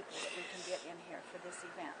 people that we can get in here for this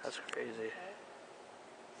event. That's crazy. Okay.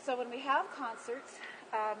 So when we have concerts,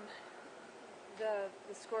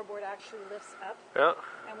 the scoreboard actually lifts up, Yeah.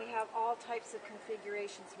 and we have all types of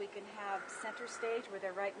configurations. We can have center stage where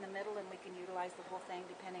they're right in the middle, and we can utilize the whole thing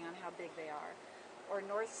depending on how big they are. Or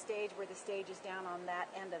north stage where the stage is down on that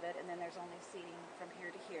end of it, and then there's only seating from here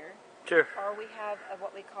to here. Sure. Or we have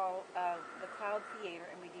what we call the cloud theater,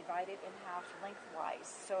 and we divide it in half lengthwise,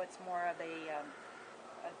 so it's more of a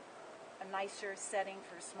nicer setting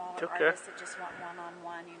for smaller artists that just want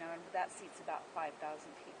one-on-one, and that seats about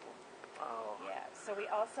 5,000 people. Wow. Yeah, so we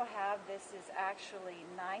also have, this is actually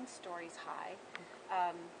 9 stories high.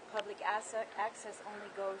 Public access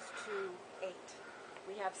only goes to 8.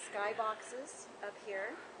 We have skyboxes up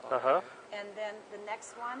here, Uh-huh. and then the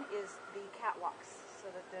next one is the catwalks, so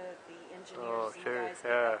that the engineers Oh, and sure, guys get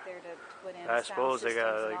yeah. up there to put in I sound suppose they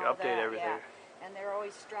gotta, systems and like, all update that, everything. Yeah. And they're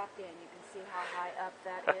always strapped in. You can see how high up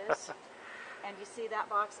that is. And you see that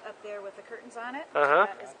box up there with the curtains on it? Uh-huh.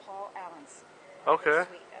 That is Paul Allen's Okay.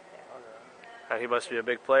 suite up there. And he must be a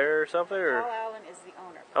big player or something, or? Paul Allen is the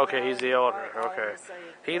owner. Okay, he's the owner. Paul Allen Okay. is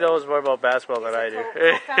He knows more about basketball than I do.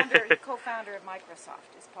 Co-founder of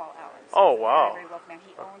Microsoft is Paul Allen. So Oh, he's a wow. Very wealthy man.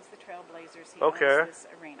 He owns the Trailblazers. He Okay. owns this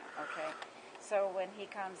arena. Okay. So when he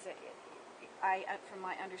comes, from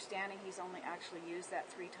my understanding, he's only actually used that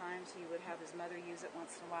 3 times. He would have his mother use it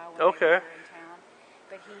once in a while when Okay. they were in town.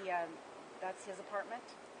 But that's his apartment,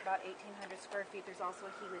 about 1,800 square feet. There's also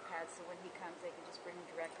a helipad, so when he comes, they can just bring him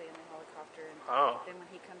directly in the helicopter. And Oh. then when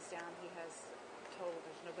he comes down, he has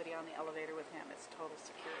there's nobody on the elevator with him. It's total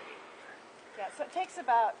security. Yeah, so it takes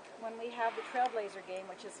about, when we have the Trailblazer game,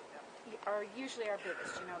 which is usually our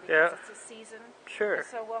biggest, because it's a season. Sure. And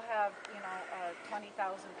so we'll have,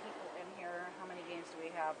 20,000 people in here. How many games do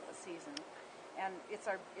we have a season? And it's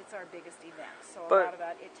our biggest event. So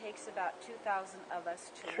it takes about 2,000 of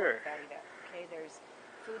us to work that event. Okay, there's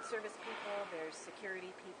food service people, there's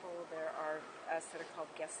security people, there are us that are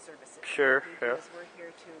called guest services. Sure. What we do is we're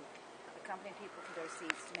here to accompany people to their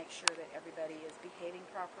seats to make sure that everybody is behaving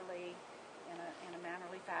properly in a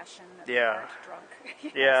mannerly fashion. That they aren't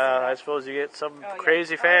drunk. Yeah, I suppose you get some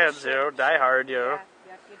crazy fans, die hard, Yeah,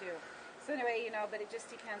 you do. So anyway, but it just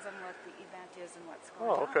depends on what the event is and what's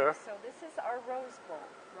going on. okay. So this is our Rose Bowl,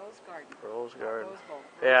 Rose Garden. Rose Garden. Rose Bowl.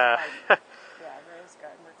 Yeah. Garden. Yeah, Rose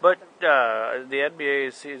Garden. But the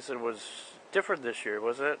NBA season was different this year,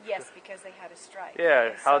 wasn't it? Yes, because they had a strike. Yeah,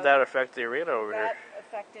 And how'd so that affect the arena over here? That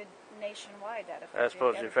affected nationwide. That affected I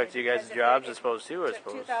suppose it affected you guys' because jobs, I it suppose, too, I took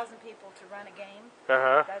suppose. 2,000 people to run a game.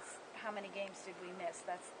 Uh-huh. That's how many games did we miss?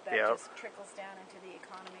 That Yep. just trickles down into the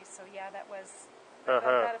economy. So yeah, that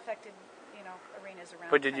Uh-huh. affected, you know, arenas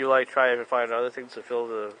around. But the did you country. like try and find other things to fill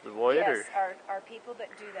the void? Yes, Or? our people that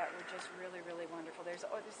do that were just really, really wonderful. It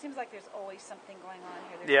seems like there's always something going on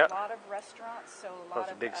here. There's Yeah. a lot of restaurants, so a Oh, lot it's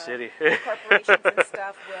a of big city. corporations and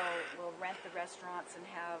stuff will rent the restaurants and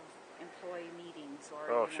have employee meetings or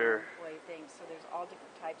Oh, sure. employee things. So there's all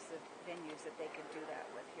different types of venues that they could do that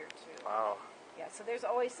with here too. Wow. Yeah, so there's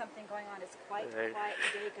always something going on. It's quite Right. quiet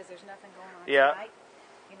today because there's nothing going on Yeah. tonight.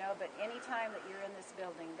 You know, but any time that you're in this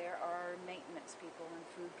building, there are maintenance people and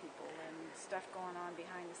food people and stuff going on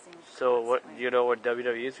behind the scenes. So what? constantly. Do you know when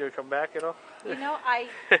WWE is going to come back at all? You know, I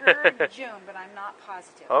heard June, but I'm not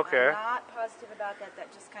positive. Okay. I'm not positive about that. That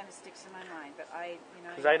just kind of sticks in my mind. But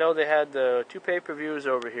Because I know they had the 2 pay-per-views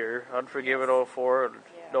over here, Unforgiven Yes. 04 and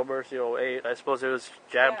Yeah. No Mercy 08. I suppose it was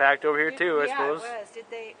jam-packed over here too, I suppose. Yeah, it was. Did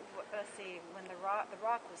they, let's see, when the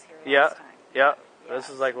Rock was here Yeah, last time. yeah. Yeah. This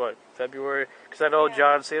is like what, February? Because I know Yeah.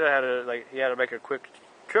 John Cena had to make a quick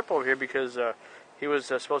trip over here because he was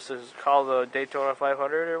supposed to call the Daytona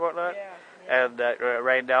 500 or whatnot, Yeah. and that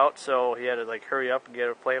rained out, so he had to hurry up and get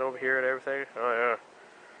a plane over here and everything. Oh yeah.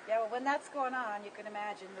 Yeah, well, when that's going on, you can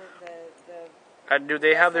imagine the And do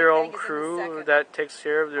they have their wrestling own thing is in the crew second. that takes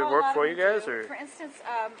care of their Oh, a work lot for of you them guys, do. or? For instance,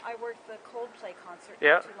 I worked the Coldplay concert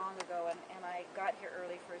Yeah. not too long ago, and I got here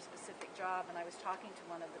early for a specific job, and I was talking to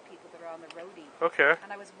one of the people that are on the roadie, Okay.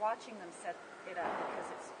 and I was watching them set it up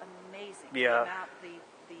because it's amazing. Yeah. The amount,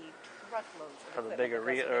 the truckloads of For the equipment big that goes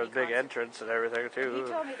arena with or any the big concert. entrance and everything And too.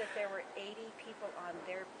 he told me that there were 80 people on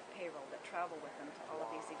their payroll that travel with them to all of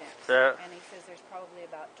these events. Yeah. And he says there's probably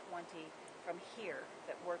about 20 from here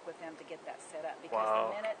that work with them to get that set up. Because Wow.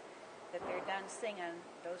 the minute that they're done singing,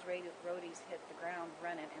 those roadies hit the ground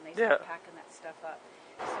running and they Yeah. start packing that stuff up.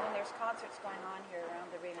 So when there's concerts going on here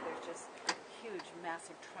around the arena, there's just huge,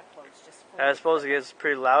 massive truckloads just full I of suppose it equipment. gets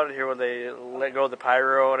pretty loud in here when they let go of the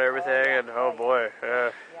pyro and everything, yeah. and Oh, yeah. boy,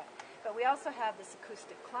 yeah. Yeah. But we also have this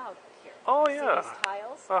acoustic cloud here. Oh, You see yeah. these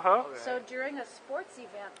tiles? Uh-huh. So during a sports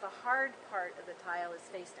event, the hard part of the tile is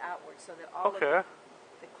faced outward, so that all Okay. of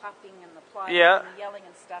the clapping and the applause Yeah. and the yelling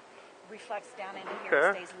and stuff reflects down into here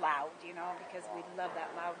Okay. and stays loud, because we love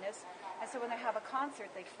that loudness. And so when they have a concert,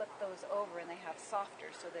 they flip those over and they have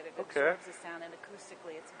softer so that it Okay. absorbs the sound, and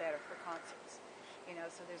acoustically it's better for concerts.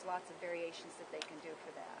 So there's lots of variations that they can do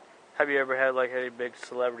for that. Have you ever had any big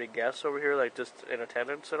celebrity guests over here, just in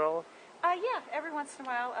attendance at all? Yeah, every once in a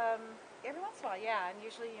while. Yeah. And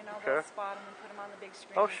usually, they'll Okay. spot them and put them on the big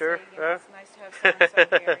screen. Oh, and sure, Say, yeah. It's nice to have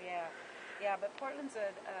so-and-so here. Yeah. Yeah, but Portland's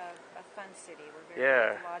a fun city. We're very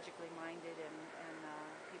Yeah. ecologically minded, and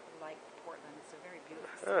people like Portland. It's a very beautiful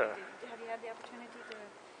Yeah. city. Have you had the opportunity to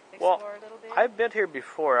Well, explore a little bit? I've been here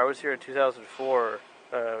before. I was here in 2004,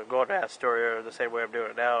 going to Astoria the same way I'm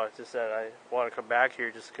doing it now. It's just that I want to come back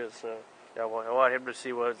here just because I want him to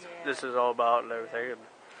see what this is all about and everything. And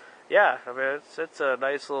yeah, I mean it's a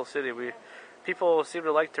nice little city. People seem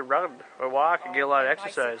to like to run or walk and get a lot of and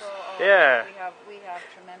exercise. bicycle, Yeah. We have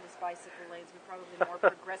tremendous bicycle lanes. We're probably more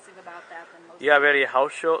progressive about that than most. You have any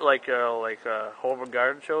house show like home and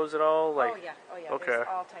garden shows at all? Oh yeah. Okay. There's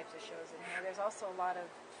all types of shows in here. There's also a lot of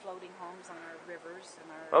floating homes on our rivers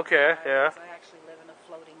and our Okay, yeah. islands. I actually live in a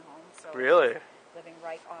floating home, so it's Really? just living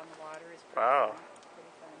right on the water is pretty Wow. fun. Pretty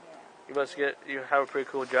fun, yeah. You have a pretty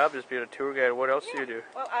cool job just being a tour guide. What else do you do?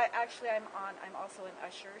 Well, I'm also an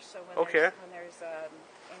usher, so when Okay. there's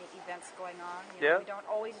any events going on, Yeah. we don't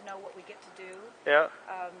always know what we get to do. Yeah.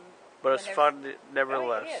 But When it's there's- fun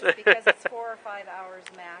nevertheless. Oh, it is, because it's 4 or 5 hours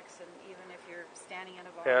max, and even if you're standing in a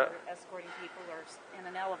bar Yeah. or escorting people or in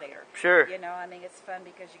an elevator. Sure. It's fun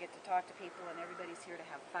because you get to talk to people and everybody's here to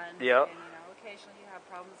have fun. Yep. And, occasionally you have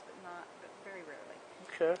problems, but very rarely.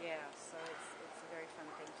 Okay. Yeah, so it's a very fun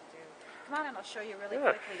thing to do. Come on, and I'll show you really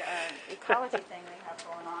Yeah. quickly the ecology thing they have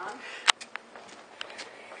going on.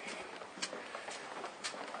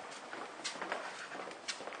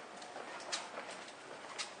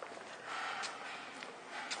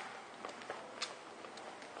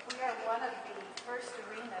 We are one of the first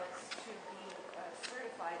arenas to be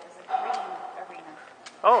certified as a green arena.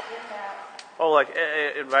 Oh. In that, Like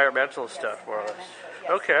environmental yes, stuff, more or less. environmental,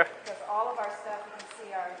 yes. Okay. Because all of our stuff, you can see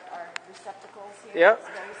our receptacles here. Yep. It's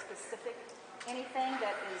very specific. Anything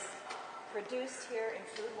that is produced here and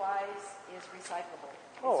food-wise is recyclable.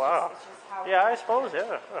 Oh, wow. It's just how Yeah, I we have to suppose, do it.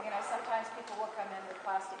 yeah. Huh. Sometimes people will come in with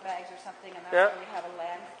plastic bags or something, and that's Yeah. why we have a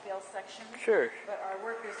landfill section. Sure. But our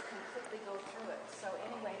workers completely go through it. So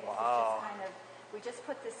anyway, this Wow. is just we just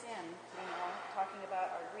put this in, talking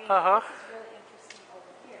about our green. Uh-huh. This is really interesting over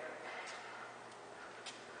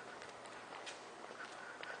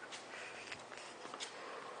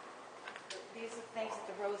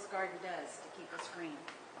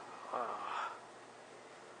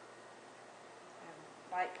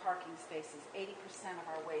bike parking spaces. 80% of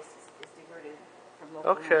our waste is diverted from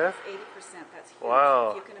local Okay. landfills. 80%, that's huge.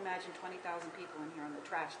 Wow. If you can imagine 20,000 people in here on the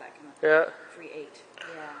trash, that can create.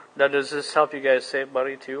 Yeah. Now, does this help you guys save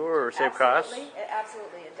money too, or save costs?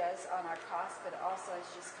 Absolutely, it does on our costs, but also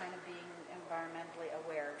it's just kind of being environmentally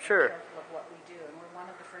aware and Sure. careful of what we do. And we're one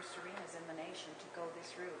of the first arenas in the nation to go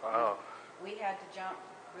this route. Wow. We had to jump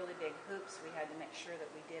really big hoops. We had to make sure that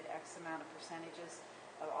we did X amount of percentages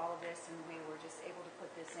of all of this, and we were just able to put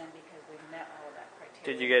this in because we met all of that criteria.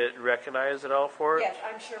 Did you get it recognized at all for it? Yes,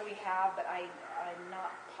 I'm sure we have, but I'm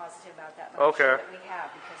not positive about that. But Okay. I'm sure that we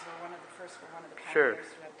have because we're one of the first, we're one of the Sure.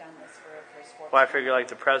 pioneers who have done this for sports. Well, I figure like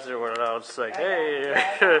the president would announce like, hey.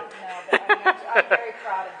 No, but I'm very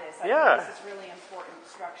proud of this. I Yeah. think this is really important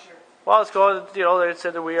structure. Well, it's going, they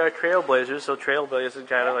said that we are trailblazers, so trailblazers is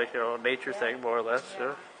kind of like, nature thing, more or less,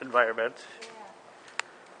 environment. Yeah.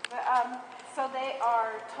 But, so they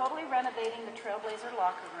are totally renovating the Trailblazer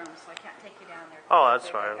locker room, so I can't take you down there. Oh, that's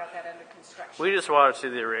They've fine. got that under construction. We just want to see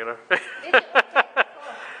the arena. Did you? Okay,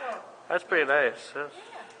 cool. That's pretty nice. Yeah. Yeah.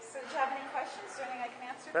 So do you have any questions? Is there anything I can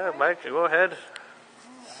answer? Yeah, for you? Mike, go ahead.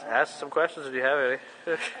 Ask some questions if you have any.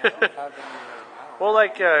 Have any, Well,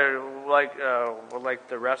 like when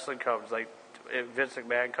the wrestling comes, like if Vince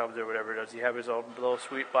McMahon comes or whatever, does he have his own little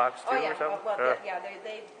sweet box too Oh, yeah. or something? Well,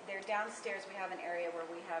 they're downstairs. We have an area where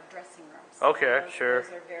we have dressing rooms. Okay, Those, sure.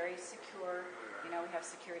 Those are very secure. We have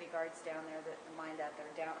security guards down there that mind that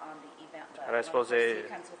they're down on the event. And I suppose they- he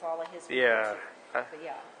comes with all of his. Yeah. But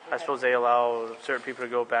yeah. I suppose they allow certain people to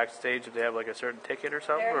go backstage if they have like a certain ticket or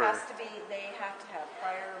something. They Or? have to have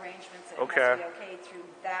prior ararrangements. It Okay. has to be okay through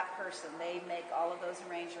that person. They make all of those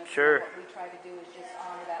arrangements. Sure. And what we try to do is just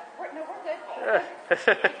honor that. No, we're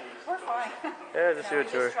good. We're fine. Yeah, just do we it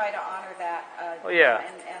to her. just try to honor that. Oh, yeah.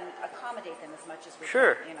 And accommodate them as much as we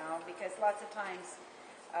Sure. can. Because lots of times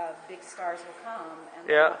big stars will come and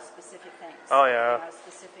they Yeah. want specific things. Oh, yeah.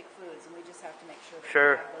 Specific foods, and we just have to make sure that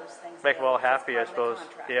Sure. we have those things. Make them all available as happy, part I of the suppose.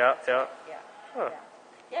 contract. Yeah, That's yeah. right. Yeah. Huh.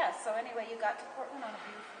 Yeah, so anyway, you got to Portland on a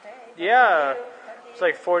beautiful day. Lucky Yeah. you, lucky It's you.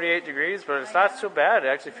 like 48 degrees, but it's not so bad. It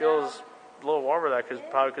actually feels a little warmer than that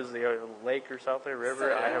probably because of the lake or something,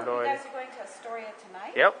 river. I have no You idea. guys are going to Astoria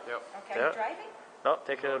tonight? Yep. Okay, Yeah. you driving? No,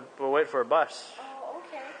 we're waiting for a bus. Oh,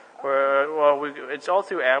 okay. It's all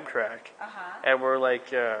through Amtrak, Uh-huh. and we're like,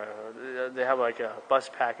 they have like a bus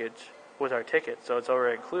package with our ticket, so it's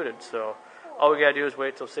already included. So all we gotta do is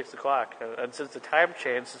wait till 6 o'clock. And since the time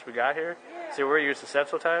changed since we got here, see, we're used to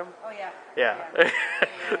Central Time. Oh, yeah. Yeah.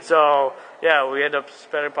 So yeah, we end up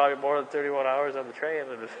spending probably more than 31 hours on the train.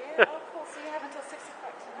 And Yeah, oh, cool. So you have until 6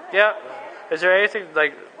 o'clock tonight. yeah. Okay. Is there anything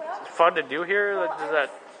like Well- fun to do here? Well, Does I that?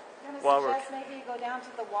 was while going we're- to suggest maybe you go down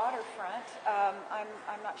to the waterfront.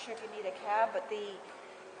 I'm not sure if you need a cab, but the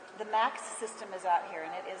MAX system is out here,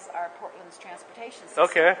 and it is our Portland's transportation system.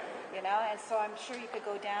 Okay. And so I'm sure you could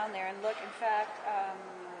go down there and look. In fact,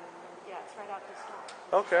 it's right out this door.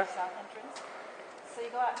 This Okay. is the south entrance. So you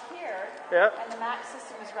go out here, Yeah. and the MAX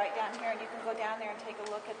system is right down here, and you can go down there and take a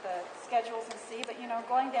look at the schedules and see. But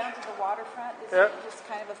going down to the waterfront is Yeah. just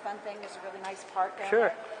kind of a fun thing. There's a really nice park down Sure.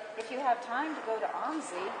 there. If you have time to go to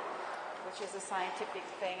OMSI, which is a scientific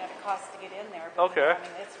thing, and it costs to get in there. But, Okay.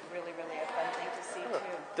 it's really, really a fun thing to see too.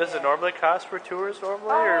 Does it normally cost for tours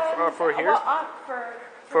normally, or for here? Well,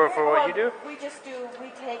 For here, what you do? We just do. We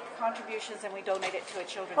take contributions and we donate it to a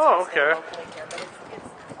children's Oh, hospital okay. locally here. But it's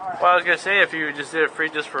all right. Well, I was gonna say if you just did it free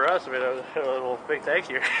just for us, I mean, a little big thank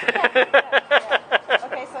you. Yeah.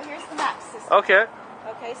 Okay, so here's the MAP system. Okay.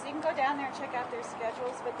 Okay, so you can go down there and check out their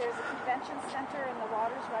schedules, but there's a convention center and the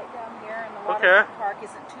water's right down here, and the water park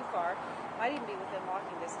isn't too far. Might even be within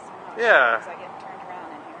walking distance. I'm not Yeah. sure because I get turned around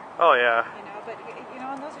in here. Oh yeah. But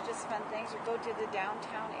and those are just fun things. Or go to the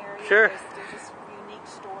downtown area. Sure. There's just unique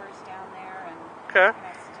stores down there, and Okay.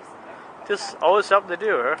 it's Just fun. always something to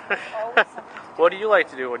do, huh? Always something to do. What do you like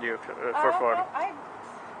to do when you for fun? Well, I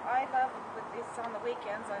love. It's on the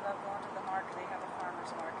weekends. I love going to the market. They have a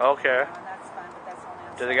farmers market. Okay. And that's fun, but that's only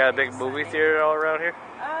on Do they got a big Saturday and movie Sunday. theater all around here?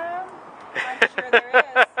 I'm sure there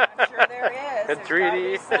is. I'm sure there is. In There's 3D? gotta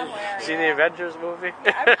be somewhere, See the yeah. Avengers movie?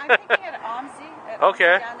 Yeah, I'm thinking at OMSI.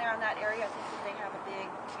 Okay. Down there on that area, I think that they have a big,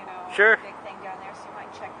 Sure. big thing down there, so you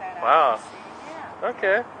might check that out. Wow. and see. Yeah.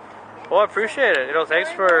 Okay. Well, I appreciate it.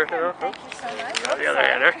 Thanks Very for welcome. Thank you so much. on the other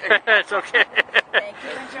hand. It's okay. Thank you.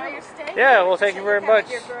 Enjoy your stay. Yeah, well, thank you very Appreciate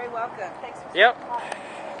much. You're very welcome. Thanks for Yep. stopping by.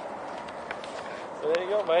 So there you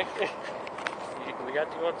go, Mike. We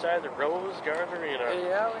got to go inside the Rose Garden Arena.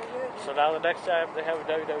 Yeah, we did. So now the next time they have a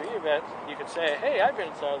WWE event, you can say, hey, I've been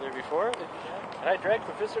inside there before, and I drank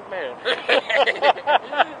for Vince McMahon.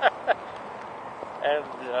 And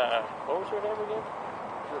what was her name again?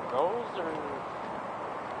 Was it Rose or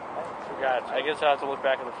Forgot. I guess I'll have to look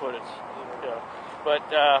back at the footage. Yeah. But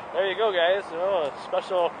there you go, guys. You know, a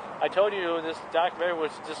special. I told you this documentary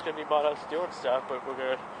was just going to be about us doing stuff, but we're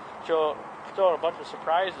going to throw a bunch of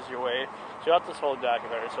surprises your way throughout this whole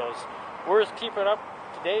documentary. So it's worth keeping up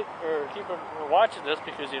to date or watching this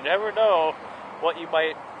because you never know what you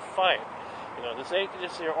might find. You know, this ain't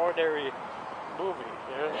just your ordinary movie.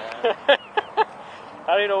 You know? Yeah. I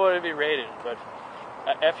don't even know what it'd be rated, but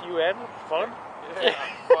F-U-N? Fun? Yeah,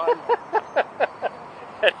 fun.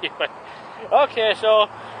 Anyway. Okay, so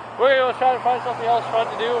we're going to try to find something else fun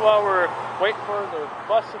to do while we're waiting for the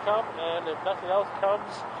bus to come, and if nothing else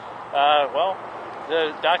comes, well,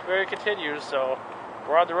 the documentary continues, so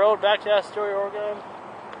we're on the road back to Astoria, Oregon.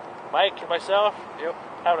 Mike and myself,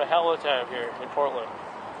 having a hell of a time here in Portland.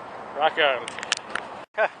 Rock on.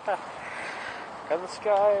 And the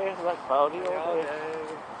sky is like cloudy all day.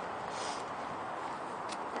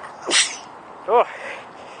 Oh.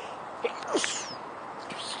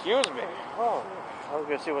 Excuse me. Oh, I was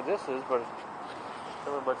going to see what this is, but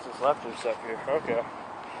not much is left of stuff here. Okay.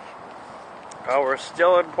 Oh, we're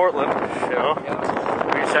still in Portland, you know.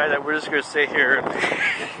 We decided that we're just going to stay here and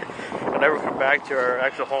never come back to our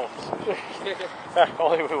actual homes.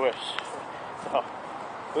 Only we wish. Oh,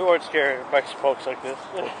 we weren't scared of Mexican folks like this.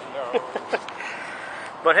 No.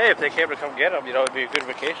 But hey, if they came to come get them, you know, it'd be a good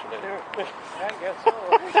vacation in here. I guess so.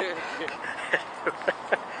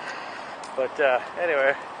 But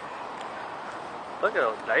anyway, look at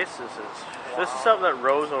how nice this is. Wow. This is something that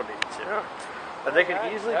Roseau needs, you know. And they could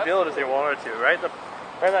easily build if they wanted to, right?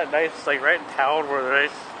 Right that nice, like right in town where they're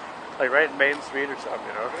nice, like right in Main Street or something,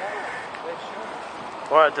 you know.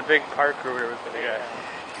 Or at the big park or whatever. Yeah.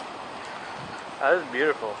 That is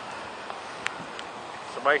beautiful.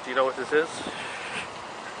 So Mike, do you know what this is?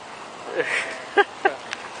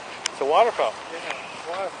 It's a waterfall. Yeah,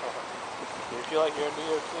 waterfall. Do you feel like you're in New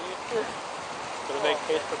York City? Gonna make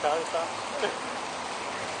case for county stops?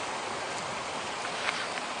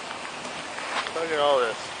 Look at all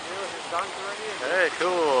this. Your dog's already in. Hey,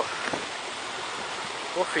 cool.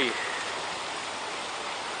 Woofy.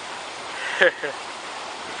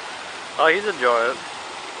 Oh, he's enjoying it.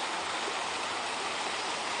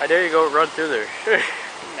 I dare you go run through there.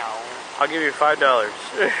 No. I'll give you $5.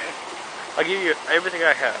 I'll give you everything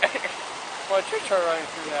I have. Why don't you try running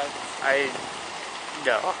through that?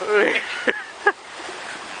 No.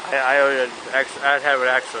 I'd have an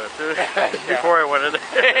accident before I went in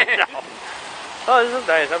there. No. Oh, this is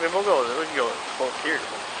nice. I mean, we'll go. We can go close here.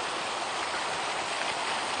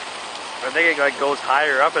 I think it like goes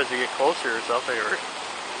higher up as you get closer or something. Or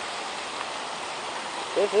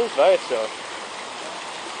this is nice though.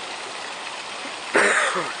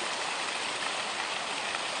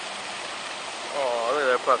 Oh, look at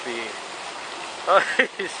that puppy. Oh,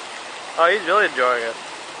 he's really enjoying it.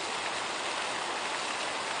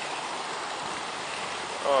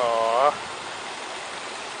 Aww.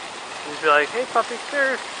 He'd be like, hey puppy,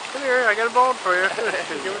 come here, I got a bone for you.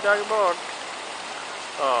 Give a dog a bone.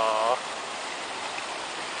 Aww.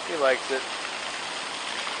 He likes it.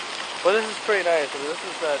 Well, this is pretty nice. I mean, this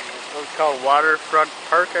is what's called Waterfront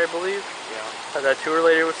Park, I believe. Yeah. That tour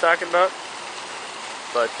lady was talking about.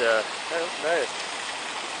 But, that was nice.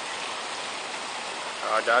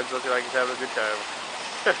 Oh, dog's looking like he's having a good time.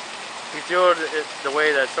 He's doing it the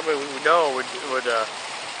way that somebody we know would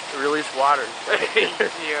release water.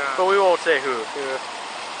 Yeah. But we won't say who.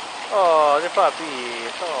 Oh, the puppy.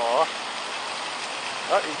 Oh.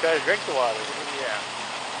 Oh, he's trying to drink the water. Yeah.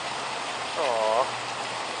 Oh.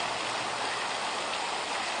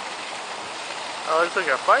 Oh, there's like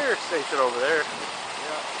a fire station over there.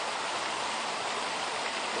 Yeah.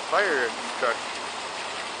 The fire truck.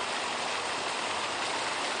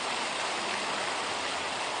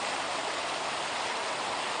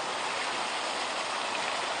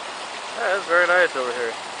 Yeah, it's very nice over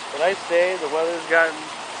here. It's a nice day. The weather's gotten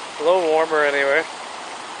a little warmer anyway.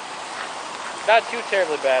 Not too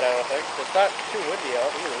terribly bad, I don't think. It's not too windy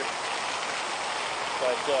out either.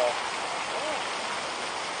 But,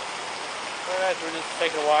 very nice. We're just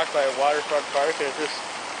taking a walk by a waterfront park, and it's just,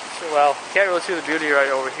 well, can't really see the beauty right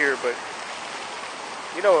over here, but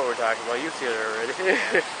you know what we're talking about. You've seen it already.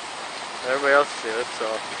 Everybody else has seen it, so.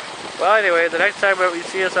 Well, anyway, the next time that we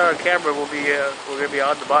see us on camera, we're going to be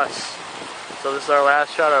on the bus. So this is our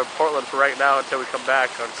last shot of Portland for right now until we come back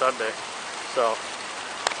on Sunday. So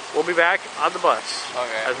we'll be back on the bus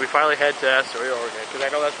as we finally head to Astoria, Oregon, because I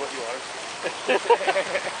know that's what you want.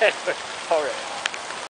 All right.